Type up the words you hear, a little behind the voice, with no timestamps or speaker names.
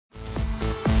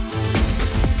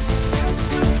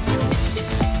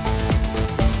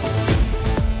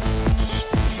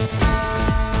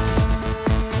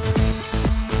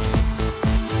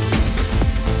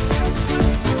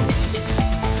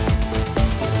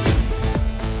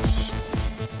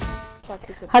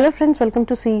Hello friends, welcome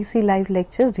to CEC Live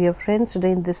Lectures. Dear friends,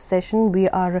 today in this session we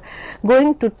are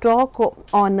going to talk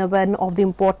on one of the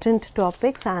important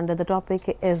topics, and the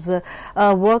topic is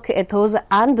work ethos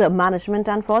and management.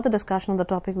 And for the discussion on the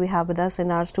topic, we have with us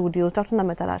in our studios Dr.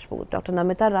 Namita Rajput. Dr.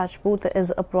 Namita Rajput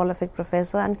is a prolific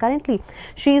professor, and currently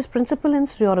she is principal in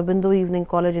Sri Aurobindo Evening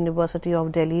College, University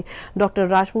of Delhi. Dr.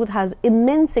 Rajput has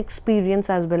immense experience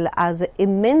as well as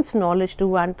immense knowledge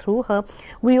too, and through her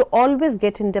we always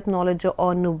get in-depth knowledge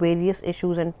on various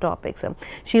issues and topics.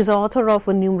 She is author of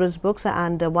numerous books,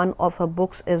 and one of her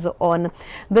books is on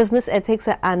business ethics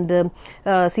and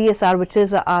CSR, which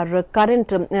is our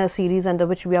current series under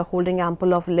which we are holding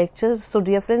ample of lectures. So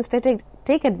dear friends,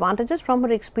 take advantages from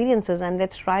her experiences, and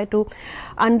let's try to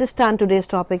understand today's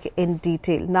topic in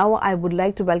detail. Now I would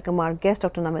like to welcome our guest,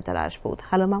 Dr. Namita Rajput.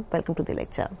 Hello ma'am, welcome to the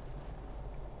lecture.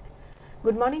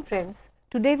 Good morning friends.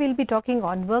 Today we'll be talking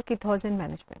on work ethos and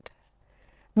management.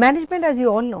 Management, as you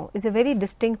all know, is a very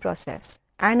distinct process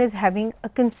and is having a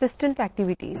consistent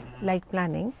activities like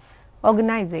planning,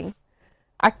 organizing,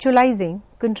 actualizing,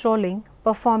 controlling,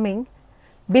 performing,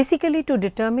 basically to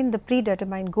determine the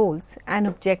predetermined goals and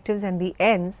objectives and the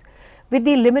ends with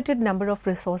the limited number of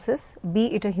resources,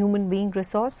 be it a human being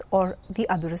resource or the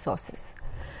other resources.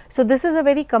 So this is a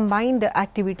very combined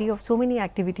activity of so many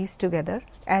activities together,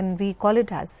 and we call it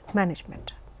as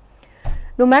management.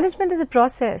 Now, management is a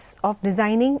process of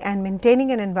designing and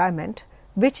maintaining an environment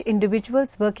which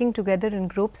individuals working together in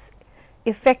groups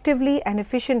effectively and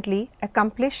efficiently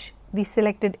accomplish the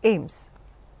selected aims.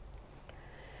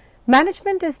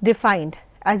 Management is defined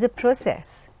as a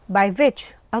process by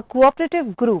which a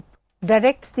cooperative group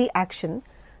directs the action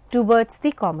towards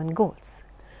the common goals.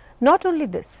 Not only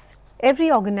this,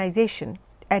 every organization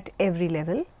at every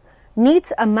level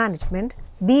needs a management,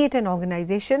 be it an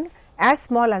organization as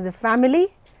small as a family,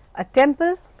 a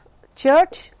temple,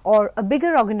 church, or a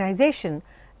bigger organization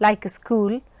like a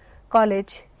school,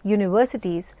 college,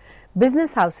 universities,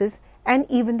 business houses, and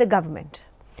even the government.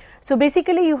 So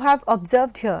basically you have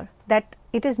observed here that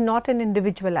it is not an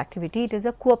individual activity, it is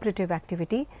a cooperative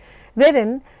activity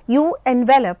wherein you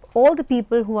envelop all the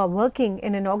people who are working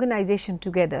in an organization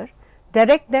together,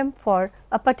 direct them for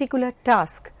a particular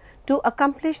task to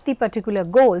accomplish the particular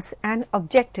goals and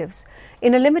objectives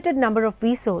in a limited number of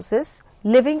resources,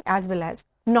 living as well as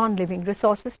non-living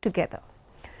resources together.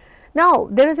 Now,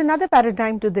 there is another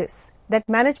paradigm to this, that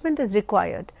management is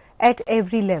required at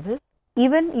every level,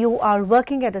 even you are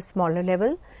working at a smaller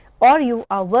level or you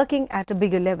are working at a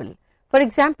bigger level. For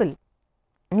example,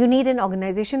 you need an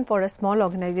organization for a small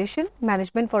organization,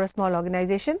 management for a small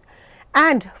organization,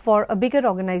 and for a bigger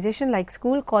organization like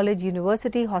school, college,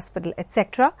 university, hospital,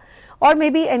 etc., or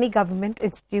maybe any government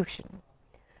institution.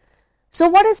 So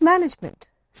what is management?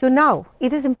 So now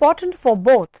it is important for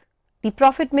both the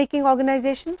profit-making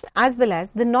organizations as well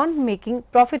as the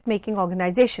profit-making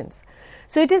organizations.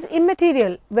 So it is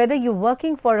immaterial whether you are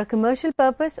working for a commercial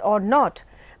purpose or not.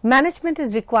 Management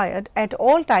is required at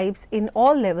all types, in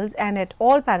all levels, and at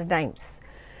all paradigms.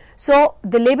 So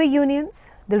the labor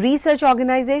unions, the research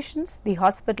organizations, the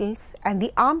hospitals, and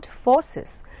the armed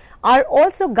forces are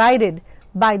also guided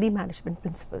by the management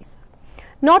principles.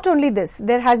 Not only this,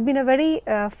 there has been a very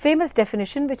famous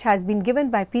definition which has been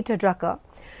given by Peter Drucker,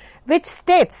 which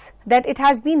states that it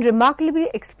has been remarkably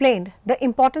explained the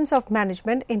importance of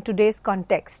management in today's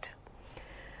context.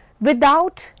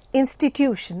 Without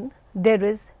institution, there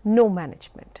is no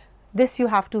management. This you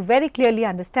have to very clearly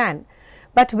understand.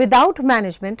 But without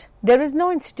management, there is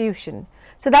no institution.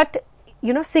 So that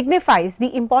signifies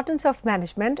the importance of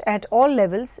management at all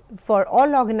levels, for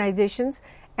all organizations,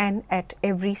 and at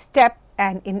every step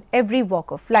and in every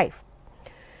walk of life.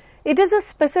 It is a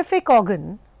specific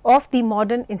organ of the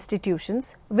modern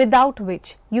institutions without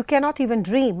which you cannot even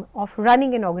dream of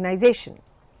running an organization.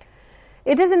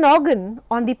 It is an organ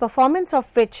on the performance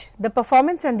of which the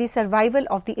performance and the survival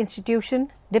of the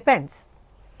institution depends.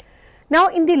 Now,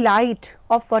 in the light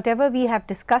of whatever we have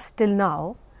discussed till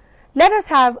now, let us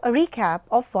have a recap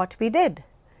of what we did.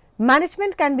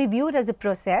 Management can be viewed as a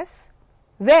process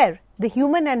where the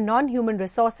human and non-human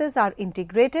resources are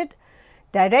integrated,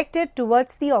 directed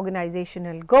towards the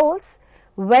organizational goals,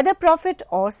 whether profit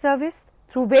or service,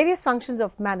 through various functions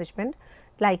of management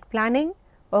like planning,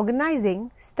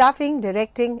 organizing, staffing,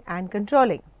 directing, and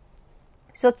controlling.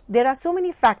 So there are so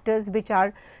many factors which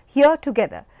are here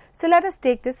together. So let us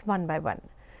take this one by one.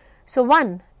 So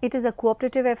one, it is a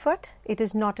cooperative effort. It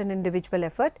is not an individual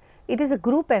effort. It is a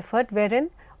group effort wherein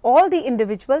all the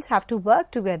individuals have to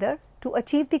work together to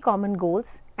achieve the common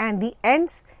goals and the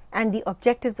ends and the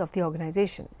objectives of the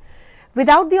organization.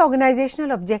 Without the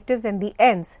organizational objectives and the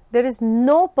ends, there is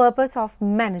no purpose of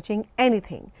managing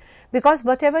anything, because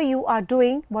whatever you are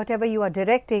doing, whatever you are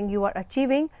directing, you are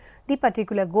achieving the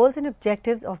particular goals and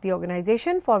objectives of the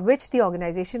organization for which the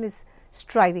organization is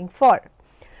striving for.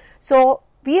 So,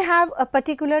 we have a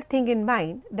particular thing in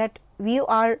mind that we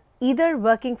are either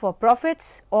working for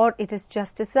profits or it is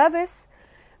just a service,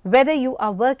 whether you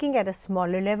are working at a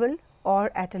smaller level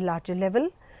or at a larger level.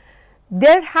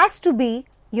 There has to be,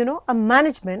 a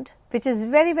management which is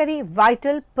very, very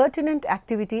vital, pertinent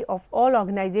activity of all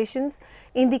organizations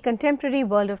in the contemporary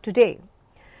world of today.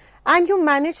 And you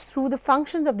manage through the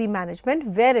functions of the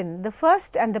management, wherein the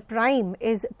first and the prime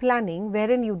is planning,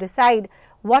 wherein you decide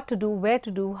what to do, where to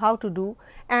do, how to do,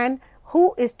 and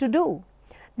who is to do.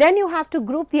 Then you have to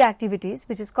group the activities,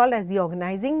 which is called as the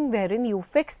organizing, wherein you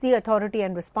fix the authority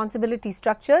and responsibility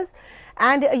structures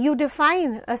and you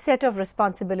define a set of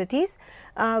responsibilities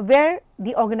where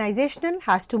the organizational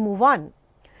has to move on.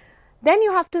 Then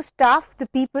you have to staff the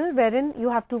people, wherein you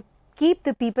have to keep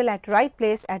the people at right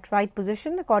place, at right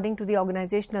position according to the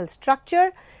organizational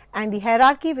structure and the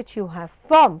hierarchy which you have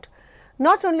formed.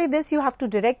 Not only this, you have to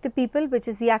direct the people, which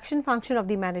is the action function of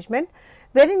the management,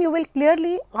 wherein you will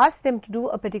clearly ask them to do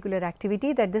a particular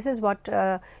activity, that this is what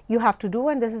you have to do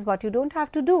and this is what you don't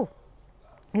have to do.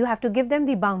 You have to give them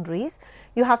the boundaries,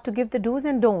 you have to give the do's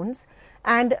and don'ts,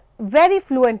 and very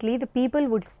fluently the people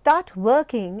would start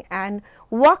working and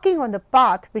walking on the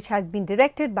path which has been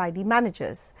directed by the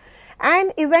managers.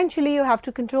 And eventually you have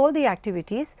to control the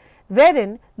activities,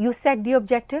 wherein you set the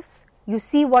objectives, you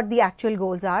see what the actual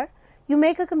goals are, you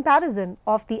make a comparison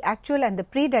of the actual and the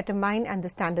predetermined and the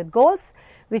standard goals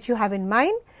which you have in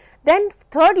mind. Then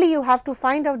thirdly, you have to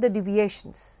find out the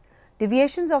deviations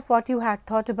of what you had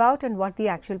thought about and what the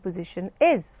actual position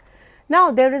is.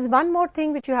 Now, there is one more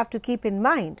thing which you have to keep in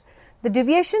mind. The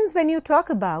deviations, when you talk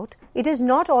about, it is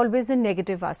not always a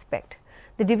negative aspect.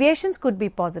 The deviations could be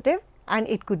positive and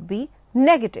it could be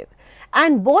negative,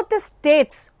 and both the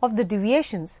states of the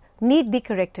deviations need the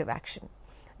corrective action.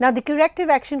 Now, the corrective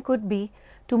action could be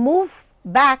to move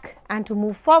back and to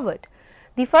move forward.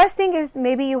 The first thing is,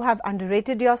 maybe you have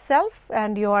underrated yourself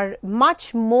and you are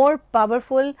much more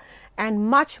powerful and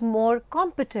much more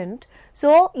competent.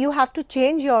 So, you have to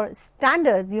change your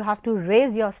standards, you have to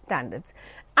raise your standards,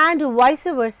 and vice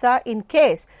versa in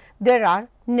case there are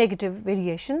negative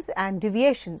variations and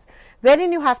deviations,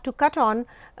 wherein you have to cut on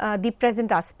the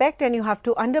present aspect and you have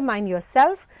to undermine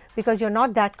yourself because you are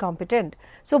not that competent.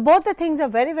 So, both the things are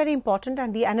very, very important,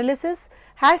 and the analysis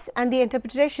has and the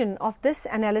interpretation of this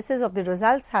analysis of the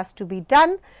results has to be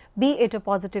done, be it a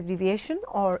positive deviation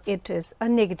or it is a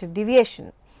negative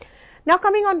deviation. Now,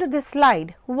 coming on to this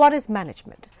slide, what is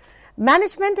management?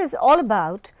 Management is all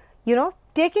about,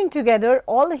 taking together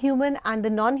all the human and the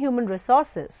non-human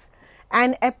resources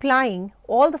and applying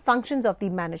all the functions of the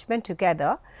management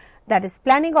together, that is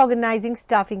planning, organizing,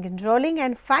 staffing, controlling,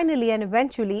 and finally and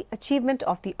eventually achievement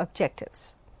of the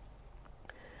objectives.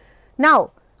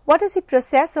 Now, what is the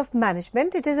process of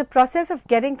management? It is a process of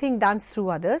getting things done through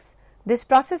others. This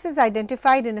process is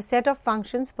identified in a set of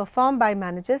functions performed by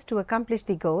managers to accomplish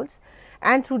the goals,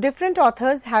 and through different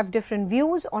authors have different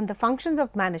views on the functions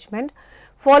of management.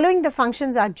 Following the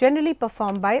functions are generally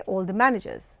performed by all the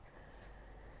managers.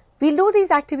 We will do these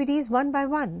activities one by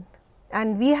one,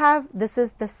 and this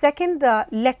is the second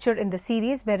lecture in the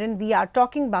series wherein we are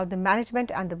talking about the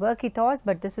management and the work ethos,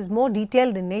 but this is more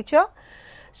detailed in nature.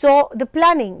 So, the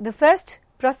planning, the first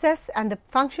process and the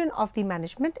function of the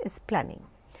management is planning.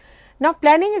 Now,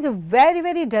 planning is a very,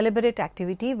 very deliberate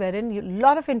activity wherein a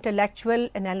lot of intellectual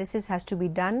analysis has to be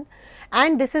done,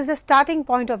 and this is the starting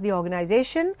point of the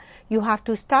organization. You have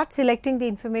to start selecting the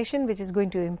information which is going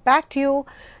to impact you.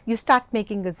 You start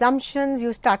making assumptions,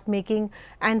 you start making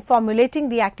and formulating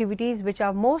the activities which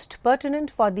are most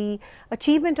pertinent for the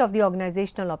achievement of the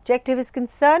organizational objective is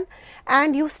concerned,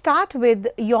 and you start with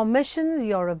your missions,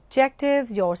 your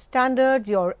objectives, your standards,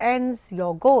 your ends,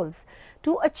 your goals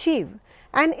to achieve.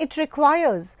 And it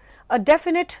requires a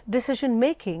definite decision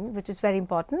making, which is very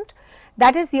important.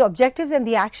 That is the objectives and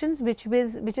the actions which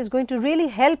is going to really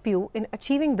help you in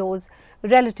achieving those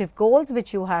relative goals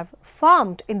which you have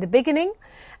formed in the beginning.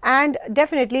 And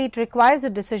definitely it requires a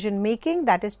decision making,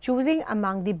 that is choosing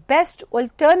among the best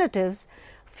alternatives,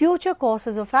 future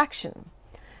courses of action.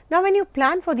 Now, when you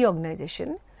plan for the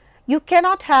organization, you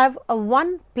cannot have a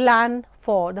one plan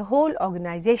for the whole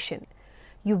organization.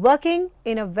 You're working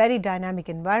in a very dynamic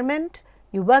environment,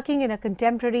 you're working in a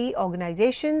contemporary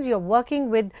organizations, you're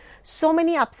working with so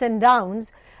many ups and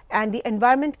downs, and the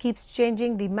environment keeps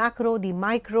changing, the macro, the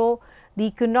micro, the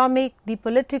economic, the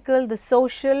political, the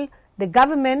social, the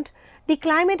government. The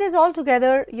climate is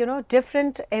altogether,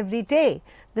 different every day.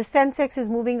 The Sensex is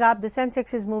moving up, the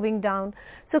Sensex is moving down.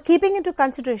 So keeping into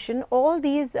consideration all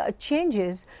these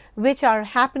changes which are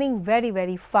happening very,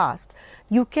 very fast,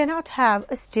 you cannot have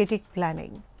a static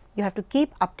planning. You have to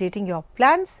keep updating your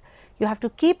plans, you have to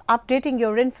keep updating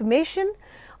your information,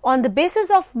 on the basis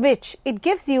of which it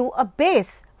gives you a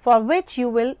base for which you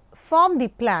will form the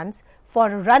plans for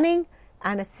running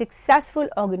and a successful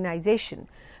organization.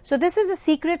 So this is a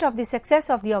secret of the success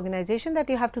of the organization, that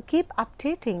you have to keep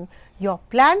updating your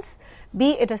plans,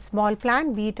 be it a small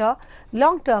plan, be it a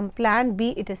long-term plan,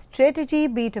 be it a strategy,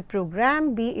 be it a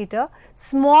program, be it a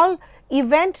small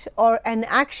event or an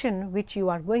action which you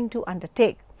are going to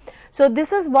undertake. So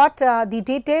this is what the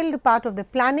detailed part of the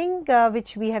planning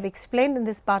which we have explained in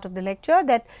this part of the lecture,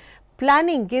 that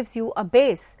planning gives you a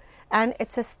base and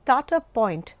it's a starter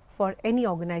point for any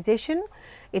organization.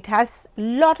 It has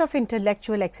lot of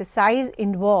intellectual exercise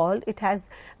involved, it has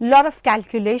lot of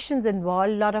calculations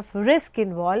involved, lot of risk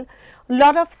involved,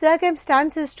 lot of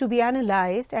circumstances to be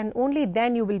analyzed, and only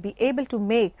then you will be able to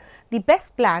make the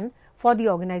best plan for the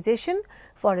organization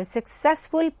for a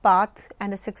successful path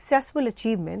and a successful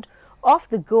achievement of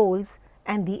the goals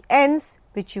and the ends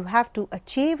which you have to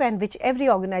achieve and which every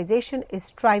organization is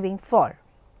striving for.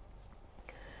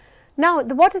 Now,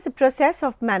 what is the process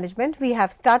of management? We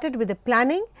have started with the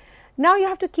planning. Now, you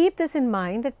have to keep this in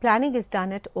mind, that planning is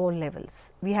done at all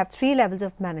levels. We have 3 levels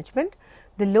of management: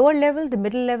 the lower level, the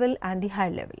middle level and the higher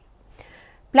level.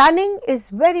 Planning is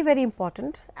very, very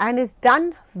important and is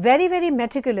done very, very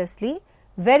meticulously,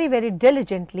 very, very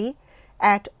diligently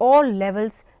at all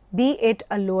levels, be it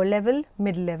a lower level,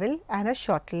 middle level and a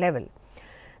short level.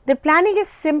 The planning, in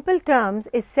simple terms,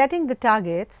 is setting the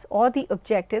targets or the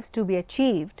objectives to be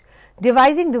achieved,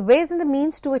 devising the ways and the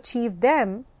means to achieve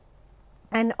them,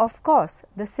 and of course,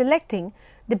 the selecting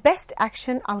the best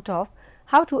action out of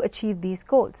how to achieve these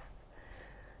goals.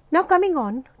 Now coming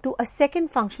on to a second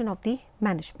function of the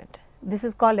management. This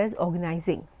is called as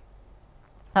organizing.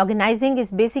 Organizing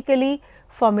is basically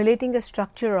formulating a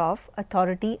structure of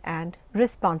authority and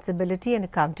responsibility and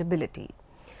accountability.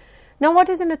 Now what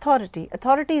is an authority?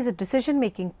 Authority is a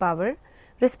decision-making power.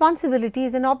 Responsibility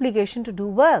is an obligation to do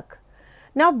work.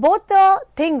 Now both the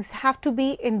things have to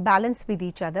be in balance with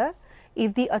each other.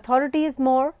 If the authority is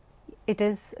more,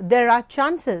 there are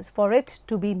chances for it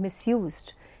to be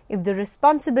misused. If the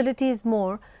responsibility is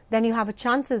more, then you have a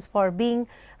chances for being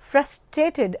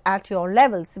frustrated at your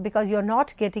levels, because you're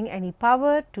not getting any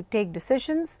power to take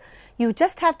decisions. You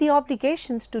just have the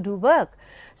obligations to do work.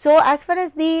 So as far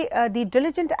as the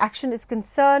diligent action is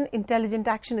concerned, intelligent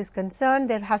action is concerned,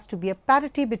 there has to be a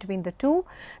parity between the two.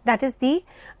 That is the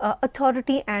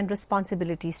authority and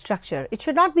responsibility structure. It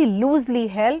should not be loosely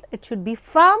held. It should be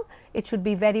firm. It should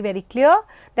be very, very clear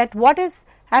that what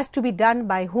has to be done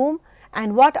by whom,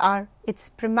 and what are its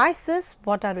premises,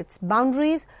 what are its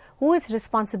boundaries, who is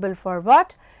responsible for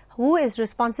what, who is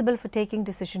responsible for taking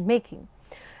decision making.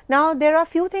 Now there are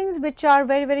few things which are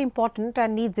very, very important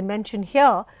and needs a mention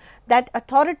here, that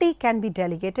authority can be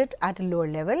delegated at a lower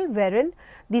level, wherein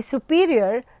the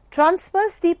superior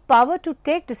transfers the power to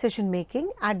take decision making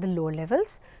at the lower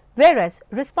levels, whereas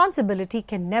responsibility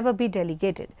can never be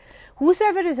delegated.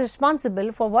 Whosoever is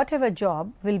responsible for whatever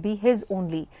job will be his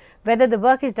only, whether the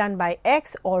work is done by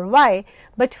X or Y,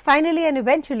 but finally and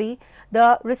eventually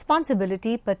the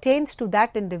responsibility pertains to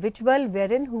that individual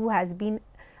wherein who has been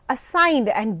assigned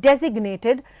and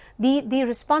designated the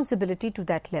responsibility to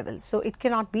that level. So it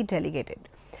cannot be delegated.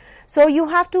 So you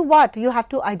have to what? You have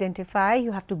to identify,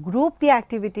 you have to group the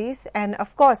activities, and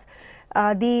of course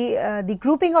the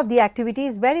grouping of the activity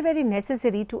is very, very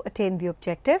necessary to attain the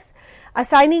objectives,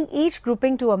 assigning each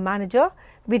grouping to a manager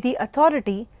with the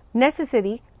authority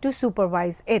necessary to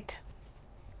supervise it.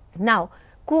 Now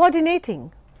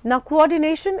coordinating. Now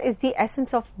coordination is the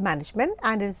essence of management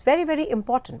and it is very, very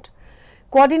important.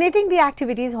 Coordinating the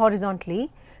activities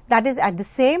horizontally, that is at the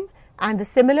same and the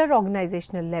similar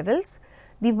organizational levels.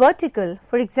 The vertical,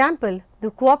 for example,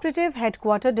 the cooperative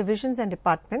headquarter divisions and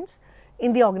departments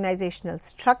in the organizational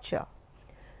structure.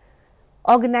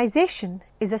 Organization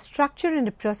is a structure and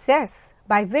a process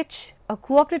by which a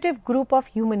cooperative group of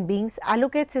human beings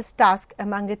allocates its task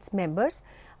among its members,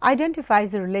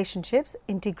 identifies the relationships,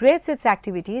 integrates its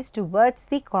activities towards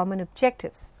the common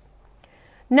objectives.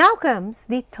 Now comes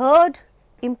the third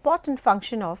important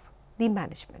function of the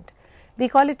management. We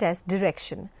call it as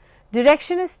direction.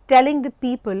 Direction is telling the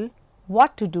people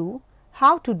what to do,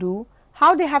 how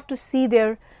they have to see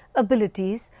their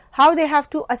abilities, how they have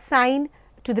to assign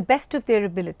to the best of their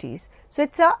abilities. So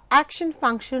it's an action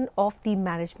function of the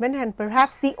management, and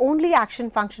perhaps the only action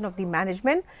function of the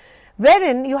management,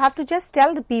 wherein you have to just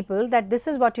tell the people that this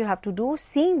is what you have to do,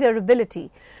 seeing their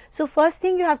ability. So, first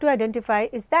thing you have to identify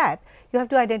is that you have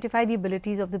to identify the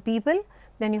abilities of the people,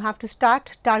 then you have to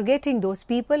start targeting those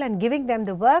people and giving them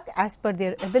the work as per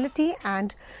their ability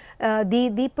and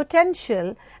the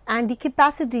potential and the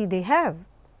capacity they have.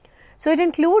 So, it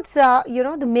includes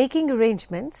the making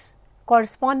arrangements,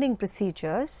 corresponding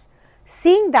procedures,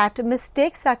 seeing that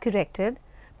mistakes are corrected,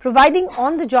 providing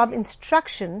on the job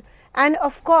instruction, and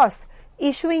of course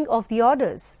issuing of the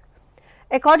orders.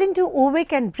 According to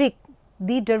Uwick and Brick,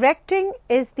 the directing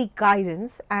is the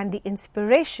guidance and the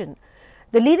inspiration,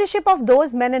 the leadership of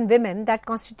those men and women that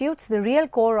constitutes the real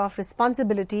core of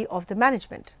responsibility of the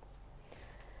management.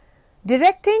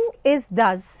 Directing is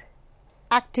thus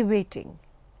activating.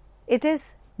 It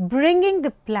is bringing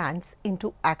the plans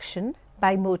into action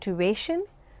by motivation,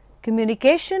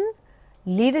 communication,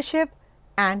 leadership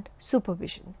and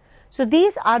supervision. So,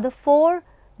 these are the four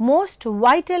most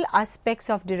vital aspects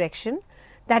of direction.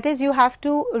 That is, you have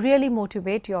to really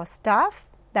motivate your staff,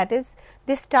 that is,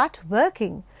 they start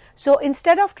working. So,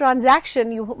 instead of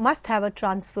transaction, you must have a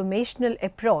transformational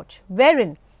approach,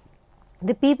 wherein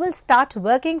the people start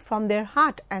working from their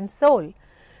heart and soul.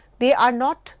 They are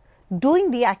not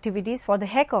doing the activities for the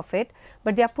heck of it,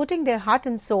 but they are putting their heart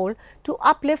and soul to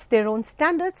uplift their own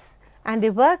standards, and they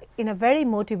work in a very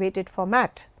motivated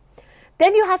format.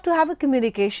 Then you have to have a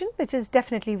communication, which is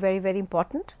definitely very, very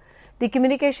important. The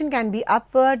communication can be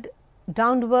upward,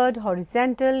 downward,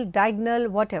 horizontal, diagonal,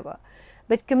 whatever.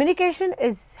 But communication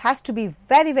has to be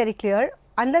very, very clear.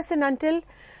 Unless and until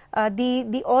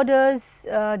the orders,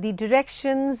 the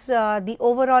directions, the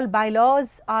overall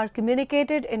bylaws are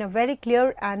communicated in a very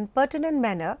clear and pertinent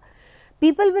manner,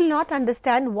 people will not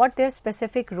understand what their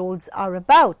specific roles are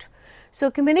about. So,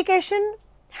 communication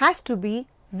has to be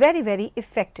very, very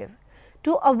effective.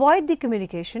 To avoid the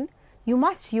communication, you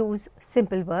must use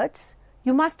simple words,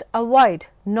 you must avoid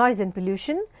noise and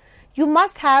pollution, you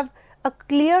must have a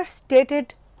clear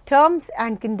stated terms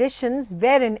and conditions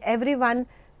wherein everyone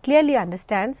clearly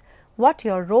understands what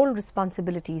your role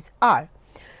responsibilities are.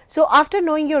 So, after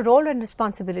knowing your role and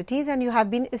responsibilities and you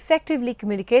have been effectively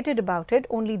communicated about it,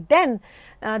 only then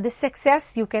the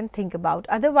success you can think about.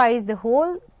 Otherwise, the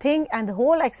whole thing and the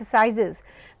whole exercises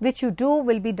which you do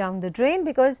will be down the drain,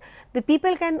 because the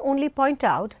people can only point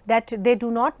out that they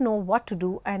do not know what to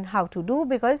do and how to do,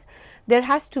 because there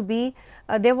has to be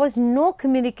there was no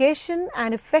communication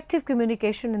and effective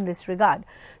communication in this regard.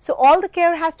 So, all the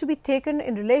care has to be taken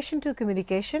in relation to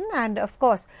communication, and of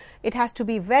course, it has to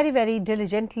be very, very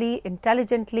diligently,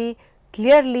 intelligently,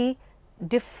 clearly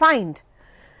defined.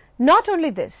 Not only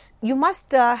this, you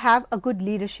must have a good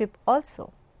leadership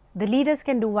also. The leaders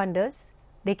can do wonders,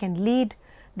 they can lead,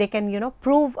 they can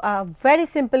prove a very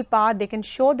simple path, they can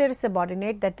show their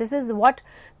subordinate that this is what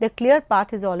the clear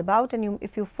path is all about, and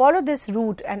if you follow this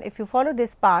route and if you follow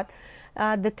this path,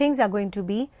 the things are going to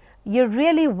be, you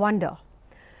really wonder.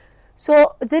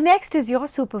 So, the next is your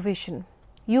supervision.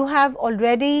 You have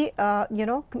already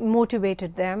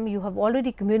motivated them, you have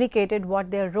already communicated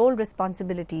what their role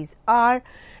responsibilities are,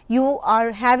 you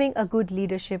are having a good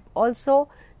leadership also.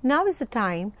 Now is the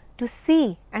time to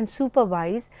see and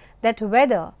supervise that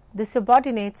whether the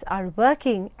subordinates are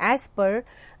working as per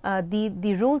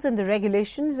the rules and the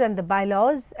regulations and the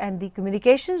bylaws and the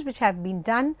communications which have been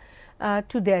done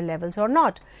to their levels or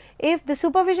not. If the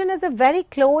supervision is a very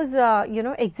close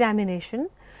examination,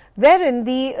 wherein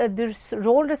the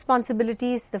role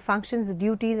responsibilities, the functions, the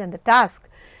duties and the task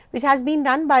which has been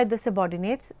done by the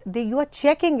subordinates, you are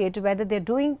checking it whether they are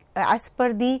doing as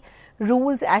per the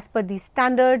rules, as per the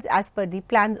standards, as per the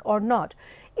plans or not.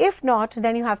 If not,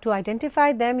 then you have to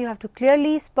identify them, you have to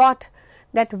clearly spot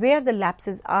that where the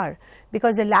lapses are,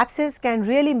 because the lapses can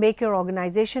really make your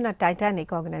organization a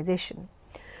Titanic organization.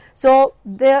 So,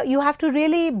 you have to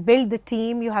really build the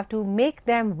team, you have to make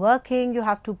them working, you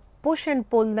have to push and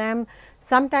pull them,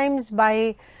 sometimes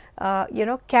by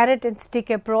carrot and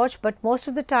stick approach, but most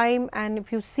of the time, and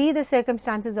if you see the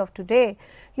circumstances of today,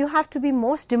 you have to be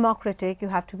most democratic, you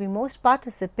have to be most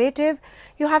participative,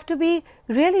 you have to be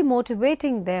really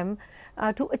motivating them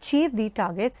to achieve the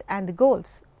targets and the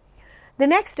goals. The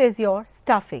next is your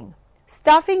staffing.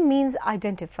 Staffing means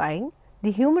identifying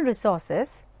the human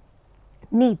resources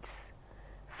needs,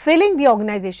 filling the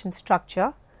organization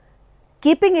structure,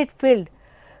 keeping it filled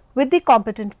with the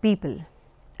competent people.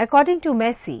 According to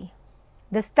Messi,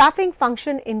 the staffing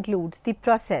function includes the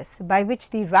process by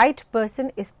which the right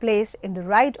person is placed in the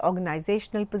right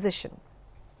organizational position.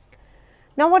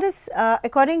 Now, what is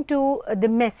according to the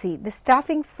Messi, the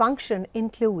staffing function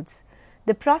includes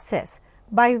the process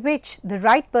by which the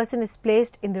right person is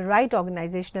placed in the right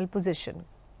organizational position.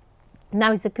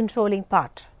 Now is the controlling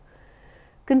part.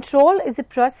 Control is a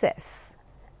process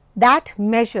that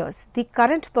measures the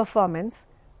current performance,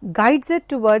 guides it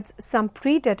towards some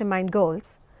predetermined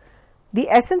goals. The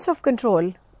essence of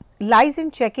control lies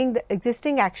in checking the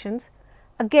existing actions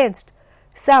against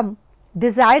some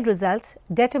desired results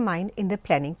determined in the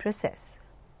planning process.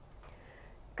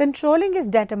 Controlling is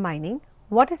determining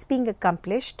what is being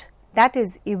accomplished, that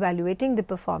is, evaluating the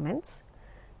performance,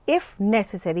 if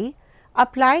necessary,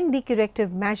 applying the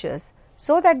corrective measures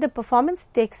so that the performance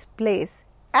takes place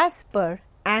as per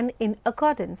and in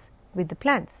accordance with the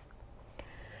plans.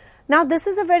 Now, this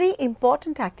is a very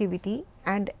important activity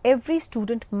and every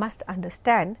student must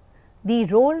understand the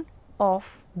role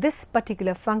of this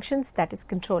particular functions, that is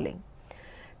controlling.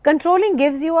 Controlling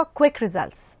gives you a quick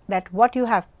results that what you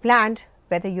have planned,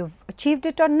 whether you've achieved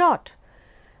it or not.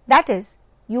 That is,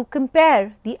 you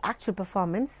compare the actual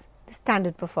performance, the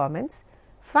standard performance,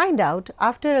 find out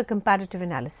after a comparative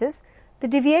analysis the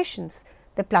deviations,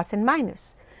 the plus and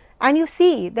minus, and you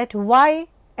see that why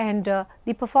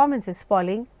the performance is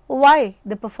falling, why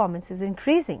the performance is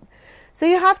increasing. So,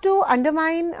 you have to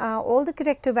undermine all the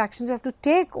corrective actions, you have to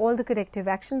take all the corrective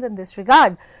actions in this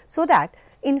regard, so that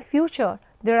in future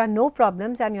there are no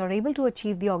problems and you are able to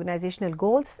achieve the organizational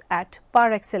goals at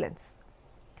par excellence.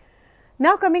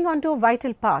 Now, coming on to a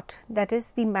vital part, that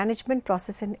is the management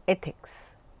process and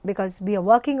ethics, because we are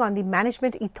working on the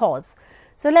management ethos.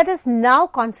 So, let us now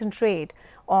concentrate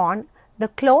on the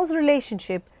close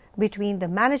relationship between the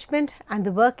management and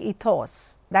the work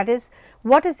ethos, that is,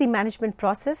 what is the management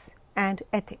process and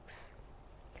ethics.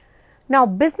 Now,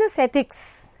 business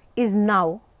ethics is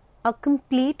now a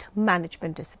complete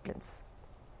management disciplines.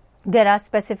 There are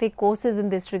specific courses in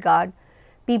this regard.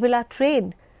 People are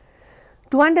trained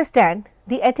to understand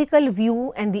the ethical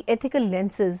view and the ethical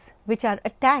lenses which are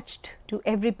attached to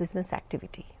every business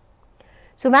activity.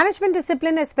 So, management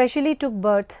discipline especially took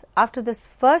birth after this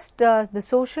first the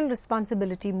social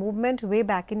responsibility movement way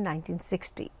back in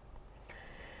 1960.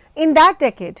 In that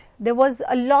decade, there was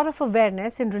a lot of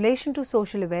awareness in relation to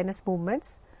social awareness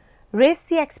movements, raised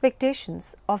the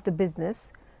expectations of the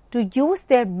business to use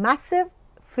their massive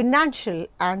financial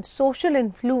and social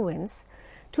influence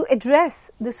to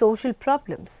address the social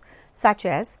problems such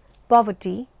as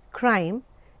poverty, crime,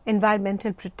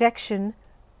 environmental protection,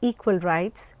 equal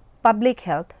rights, public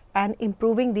health and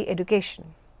improving the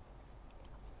education.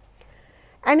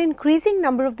 An increasing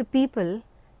number of the people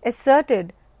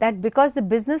asserted that because the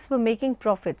business were making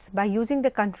profits by using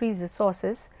the country's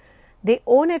resources, they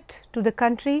own it to the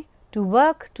country to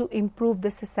work to improve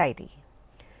the society.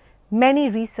 Many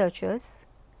researchers,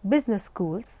 business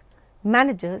schools,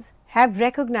 managers have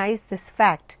recognized this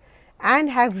fact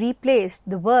and have replaced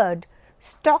the word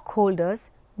stockholders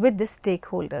with the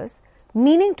stakeholders,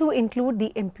 meaning to include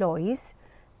the employees,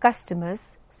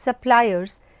 customers,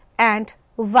 suppliers and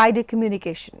wider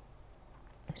communication.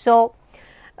 So,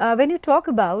 when you talk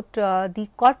about the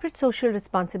corporate social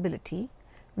responsibility,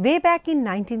 way back in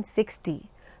 1960,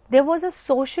 there was a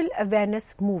social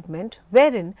awareness movement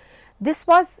wherein this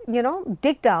was,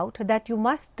 digged out that you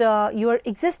must, you are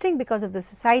existing because of the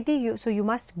society, so you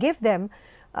must give them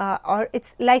or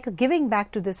it's like a giving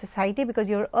back to the society because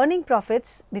you are earning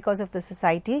profits because of the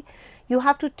society. You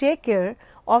have to take care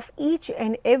of each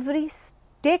and every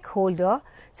stakeholder.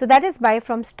 So, that is why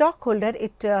from stockholder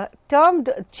it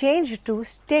changed to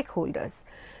stakeholders.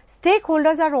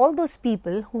 Stakeholders are all those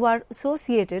people who are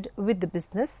associated with the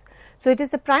business. So, it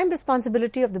is the prime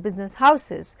responsibility of the business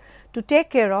houses to take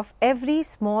care of every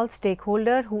small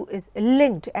stakeholder who is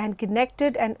linked and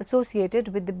connected and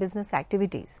associated with the business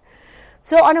activities.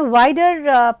 So, on a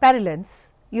wider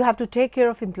parlance, you have to take care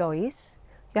of employees,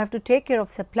 you have to take care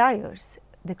of suppliers,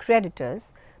 the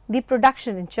creditors, the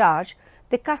production in charge,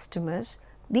 the customers,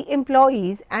 the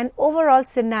employees and overall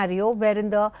scenario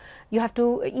wherein you have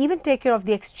to even take care of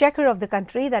the exchequer of the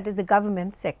country, that is the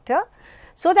government sector,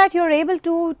 so that you are able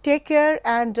to take care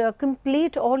and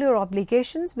complete all your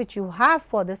obligations which you have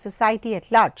for the society at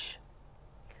large.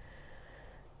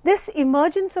 This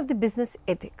emergence of the business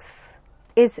ethics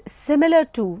is similar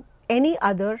to any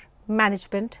other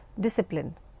management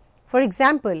discipline. For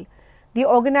example, the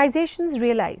organizations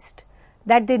realized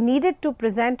that they needed to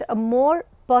present a more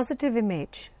positive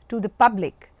image to the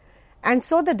public, and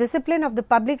so the discipline of the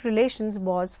public relations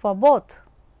was for both.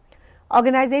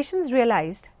 Organizations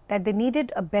realized that they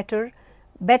needed a better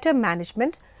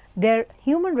management, their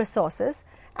human resources,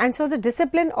 and so the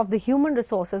discipline of the human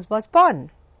resources was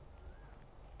born.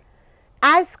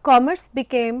 As commerce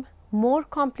became more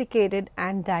complicated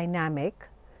and dynamic,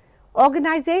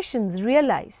 organizations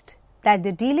realized that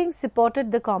the dealing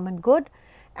supported the common good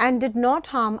and did not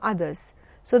harm others.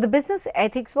 So the business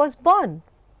ethics was born.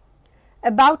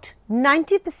 About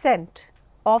 90%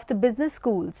 of the business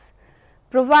schools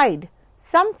provide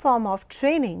some form of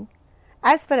training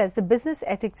as far as the business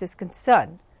ethics is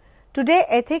concerned. Today,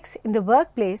 ethics in the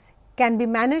workplace can be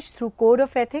managed through code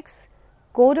of ethics,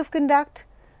 code of conduct,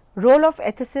 role of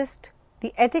ethicist,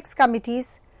 the ethics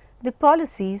committees, the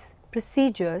policies,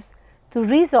 procedures to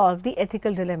resolve the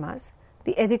ethical dilemmas,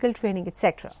 the ethical training,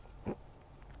 etc.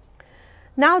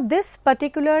 Now, this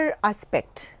particular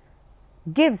aspect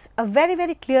gives a very,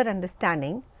 very clear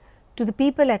understanding to the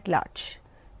people at large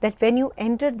that when you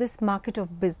enter this market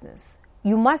of business,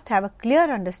 you must have a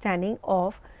clear understanding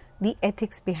of the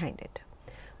ethics behind it.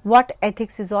 What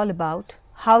ethics is all about,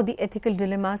 how the ethical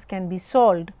dilemmas can be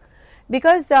solved,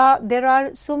 because there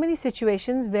are so many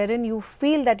situations wherein you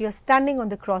feel that you are standing on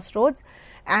the crossroads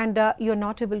and you are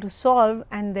not able to solve,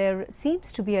 and there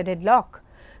seems to be a deadlock.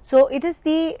 So it is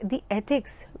the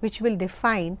ethics which will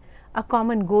define a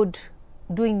common good,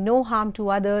 doing no harm to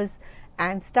others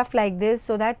and stuff like this,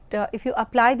 so that if you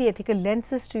apply the ethical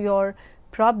lenses to your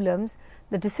problems,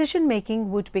 the decision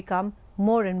making would become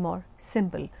more and more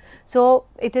simple. So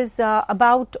it is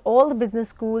about all the business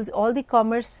schools, all the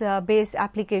commerce based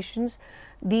applications.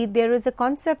 There is a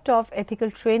concept of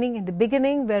ethical training in the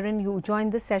beginning wherein you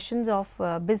join the sessions of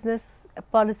business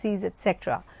policies,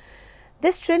 etc.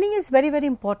 This training is very, very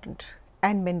important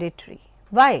and mandatory.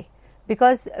 Why?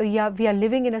 Because we are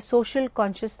living in a social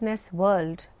consciousness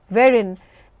world wherein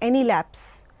any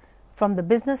lapse from the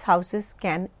business houses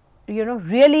can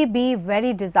really be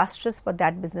very disastrous for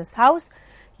that business house.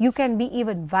 You can be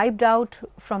even wiped out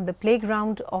from the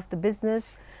playground of the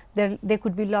business. There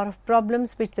could be a lot of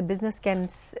problems which the business can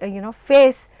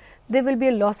face. There will be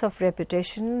a loss of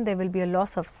reputation, there will be a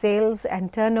loss of sales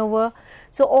and turnover.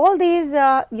 So all these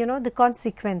the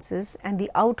consequences and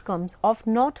the outcomes of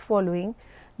not following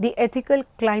the ethical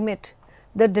climate,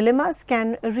 the dilemmas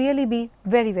can really be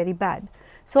very, very bad.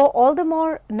 So all the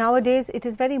more nowadays it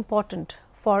is very important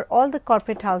for all the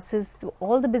corporate houses,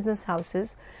 all the business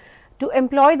houses, to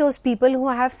employ those people who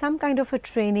have some kind of a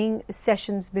training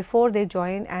sessions before they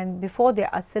join and before they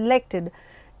are selected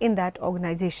in that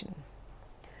organization.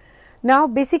 Now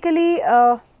basically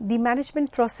the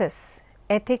management process,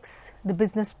 ethics, the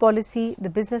business policy, the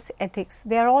business ethics,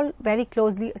 they are all very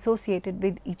closely associated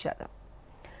with each other.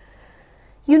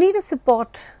 You need a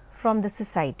support from the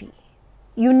society.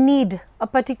 You need a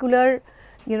particular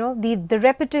the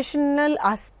reputational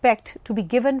aspect to be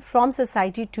given from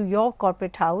society to your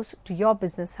corporate house, to your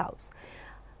business house.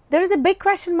 There is a big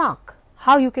question mark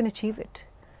how you can achieve it.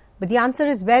 But the answer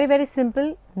is very, very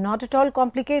simple, not at all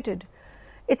complicated.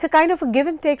 It's a kind of a give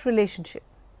and take relationship.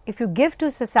 If you give to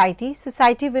society,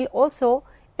 society will also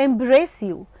embrace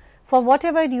you for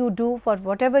whatever you do, for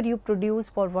whatever you produce,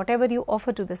 for whatever you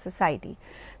offer to the society.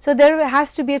 So there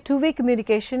has to be a two-way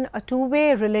communication, a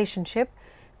two-way relationship,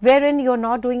 wherein you are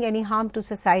not doing any harm to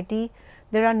society.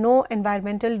 There are no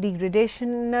environmental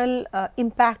degradational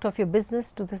impact of your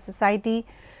business to the society.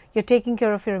 You are taking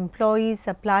care of your employees,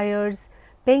 suppliers,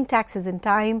 paying taxes in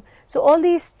time. So all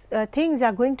these things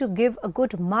are going to give a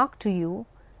good mark to you,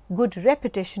 good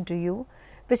reputation to you,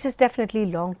 which is definitely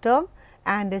long term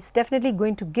and is definitely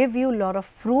going to give you a lot of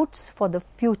fruits for the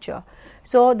future.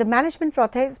 So the management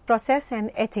process and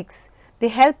ethics, they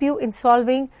help you in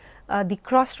solving the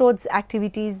crossroads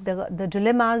activities, the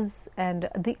dilemmas and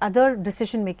the other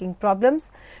decision making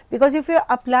problems, because if you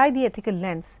apply the ethical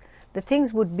lens, the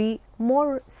things would be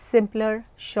more simpler,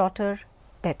 shorter,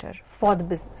 better for the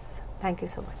business. Thank you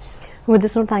so much. With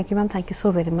this note, thank you, ma'am. Thank you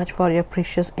so very much for your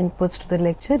precious inputs to the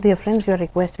lecture. Dear friends, you are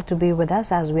requested to be with us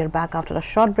as we are back after a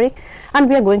short break and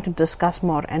we are going to discuss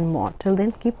more and more. Till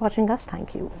then, keep watching us.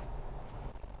 Thank you.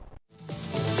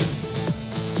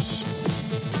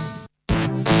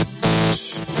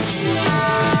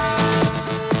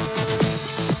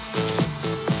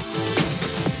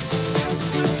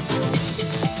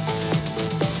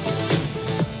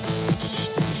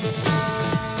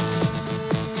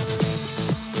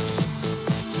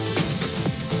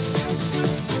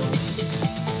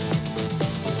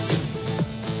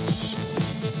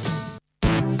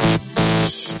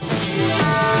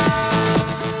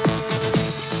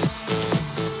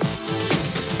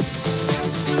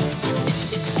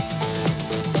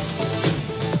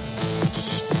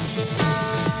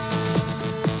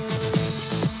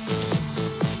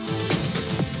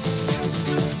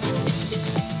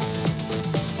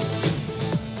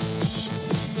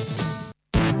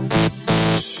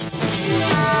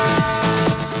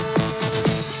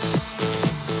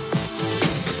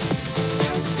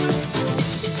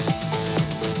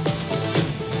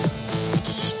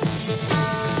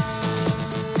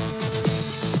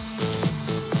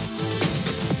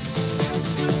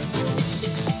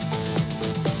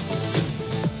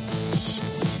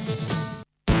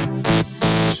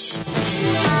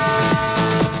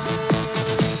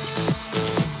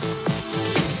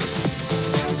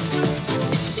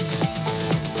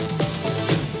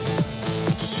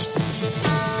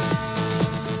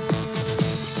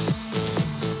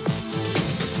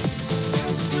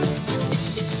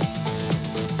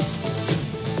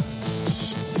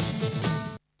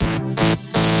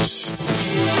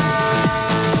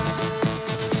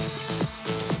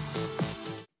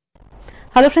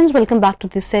 Hello friends, welcome back to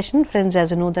this session. Friends,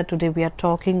 as you know that today we are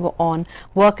talking on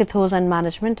work ethos and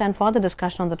management, and for the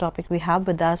discussion on the topic we have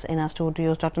with us in our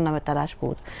studios Dr. Namita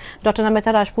Rajput. Dr.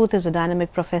 Namita Rajput is a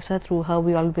dynamic professor. Through her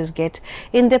we always get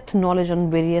in-depth knowledge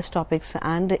on various topics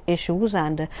and issues,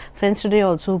 and friends, today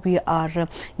also we are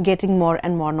getting more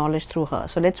and more knowledge through her.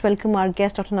 So let's welcome our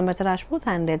guest Dr. Namita Rajput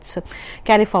and let's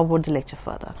carry forward the lecture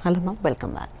further. Hello ma'am,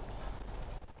 welcome back.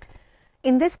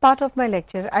 In this part of my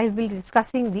lecture, I will be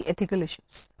discussing the ethical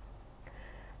issues.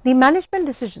 The management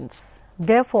decisions,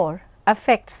 therefore,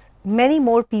 affects many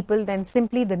more people than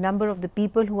simply the number of the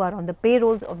people who are on the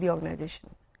payrolls of the organization.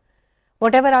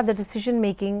 Whatever are the decision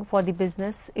making for the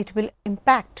business, it will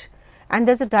impact, and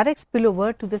there's a direct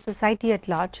spillover to the society at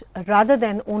large, rather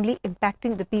than only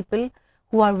impacting the people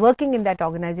who are working in that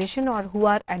organization or who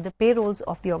are at the payrolls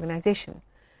of the organization.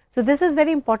 So this is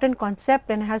very important concept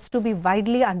and has to be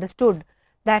widely understood,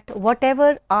 that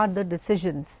whatever are the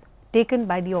decisions taken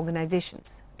by the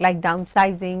organizations like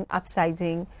downsizing,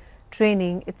 upsizing,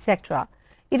 training, etc.,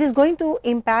 it is going to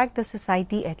impact the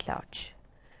society at large.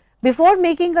 Before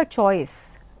making a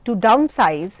choice to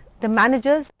downsize, the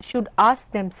managers should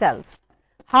ask themselves,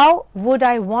 how would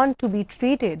I want to be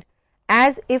treated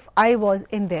as if I was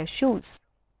in their shoes?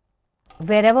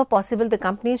 Wherever possible, the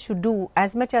companies should do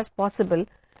as much as possible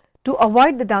to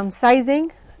avoid the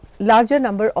downsizing larger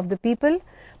number of the people,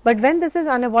 but when this is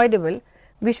unavoidable,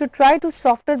 we should try to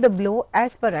soften the blow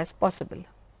as far as possible.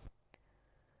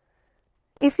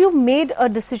 If you made a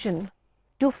decision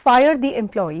to fire the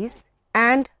employees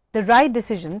and the right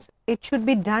decisions, it should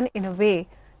be done in a way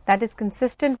that is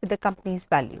consistent with the company's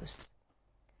values.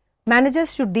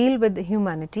 Managers should deal with the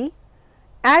humanity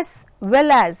as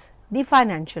well as the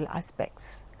financial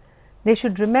aspects. They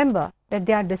should remember that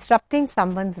they are disrupting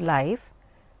someone's life,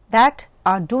 that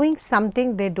are doing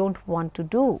something they don't want to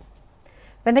do.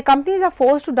 When the companies are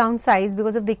forced to downsize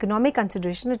because of the economic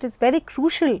consideration, it is very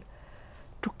crucial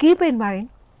to keep in mind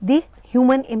the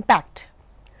human impact.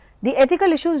 The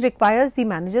ethical issues requires the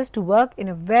managers to work in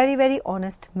a very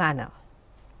honest manner.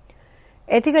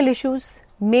 Ethical issues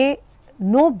may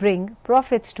no bring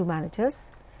profits to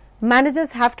managers.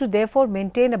 Managers have to therefore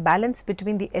maintain a balance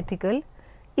between the ethical,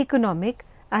 economic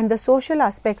and the social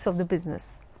aspects of the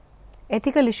business.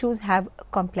 Ethical issues have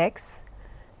complex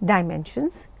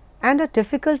dimensions and are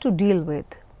difficult to deal with.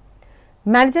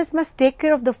 Managers must take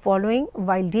care of the following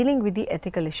while dealing with the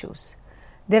ethical issues.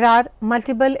 There are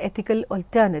multiple ethical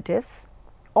alternatives.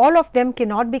 All of them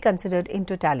cannot be considered in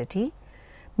totality.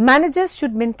 Managers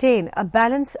should maintain a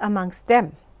balance amongst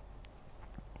them.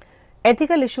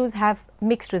 Ethical issues have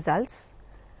mixed results.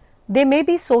 They may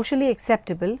be socially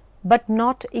acceptable but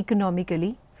not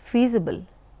economically feasible.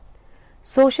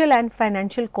 Social and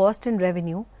financial cost and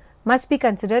revenue must be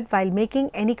considered while making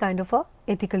any kind of a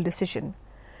ethical decision.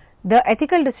 The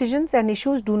ethical decisions and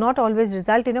issues do not always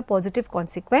result in a positive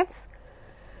consequence.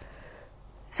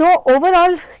 So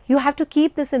overall, you have to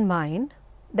keep this in mind,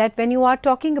 that when you are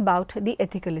talking about the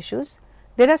ethical issues,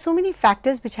 there are so many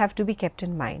factors which have to be kept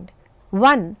in mind.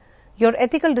 One, your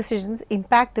ethical decisions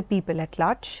impact the people at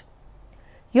large.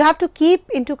 You have to keep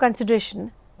into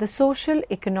consideration the social,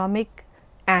 economic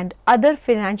and other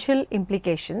financial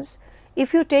implications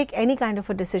if you take any kind of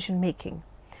a decision making.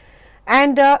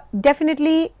 And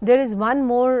definitely there is one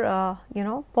more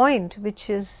point which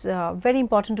is very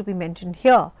important to be mentioned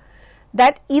here,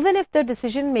 that even if the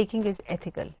decision making is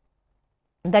ethical,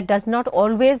 that does not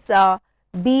always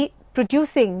be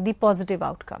producing the positive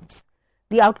outcomes.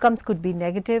 The outcomes could be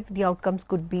negative, the outcomes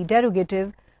could be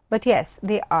derogative, but yes,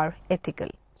 they are ethical.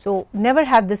 So never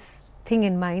have this thing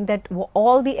in mind that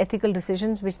all the ethical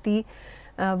decisions which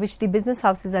the business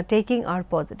houses are taking are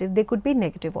positive. They could be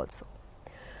negative also.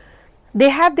 They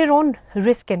have their own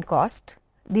risk and cost.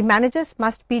 The managers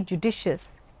must be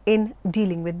judicious in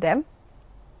dealing with them.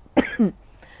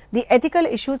 The ethical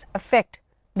issues affect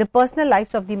the personal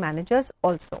lives of the managers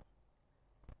also.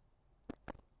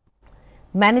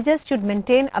 Managers should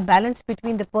maintain a balance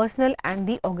between the personal and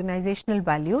the organizational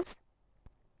values.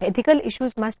 Ethical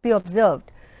issues must be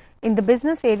observed in the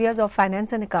business areas of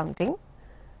finance and accounting,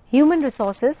 human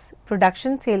resources,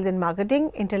 production, sales and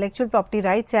marketing, intellectual property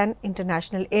rights and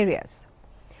international areas.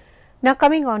 Now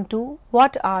coming on to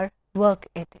what are work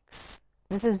ethics.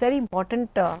 This is very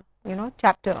important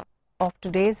chapter of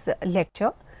today's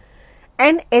lecture.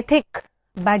 An ethic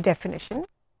by definition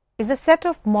is a set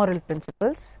of moral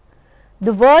principles.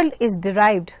 The word is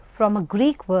derived from a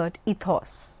Greek word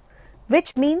ethos,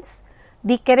 which means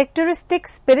the characteristic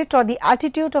spirit or the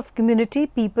attitude of community,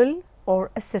 people or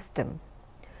a system.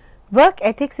 Work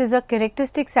ethics is a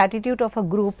characteristic attitude of a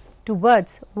group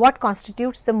towards what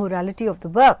constitutes the morality of the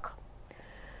work.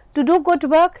 To do good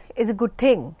work is a good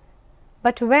thing,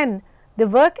 but when the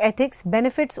work ethics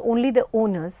benefits only the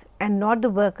owners and not the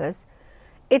workers,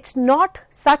 it's not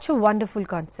such a wonderful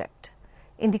concept.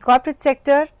 In the corporate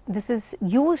sector, this is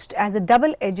used as a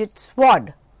double-edged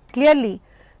sword. Clearly,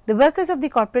 the workers of the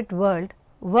corporate world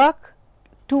work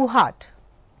too hard.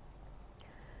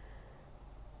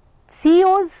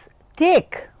 CEOs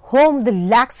take home the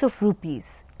lakhs of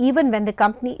rupees even when the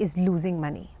company is losing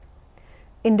money.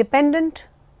 Independent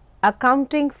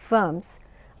accounting firms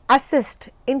assist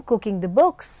in cooking the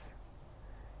books.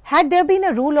 Had there been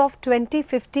a rule of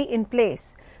 20-50 in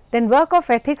place, then work of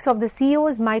ethics of the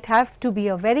CEOs might have to be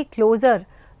a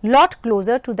lot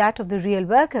closer to that of the real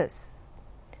workers.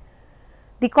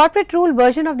 The corporate rule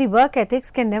version of the work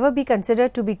ethics can never be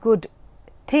considered to be good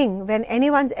thing when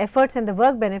anyone's efforts and the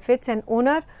work benefits an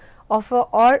owner of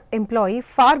or employee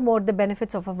far more the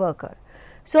benefits of a worker.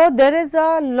 So there is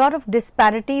a lot of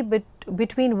disparity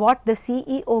between what the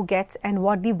CEO gets and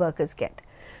what the workers get.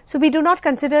 So we do not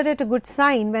consider it a good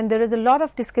sign when there is a lot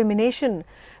of discrimination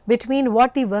between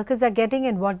what the workers are getting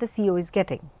and what the CEO is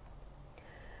getting.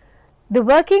 The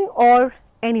working or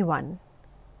anyone,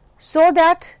 so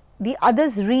that the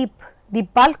others reap the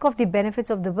bulk of the benefits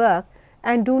of the work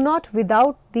and do not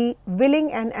without the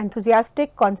willing and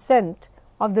enthusiastic consent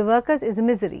of the workers, is a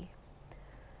misery.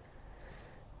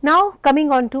 Now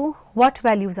coming on to what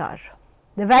values are.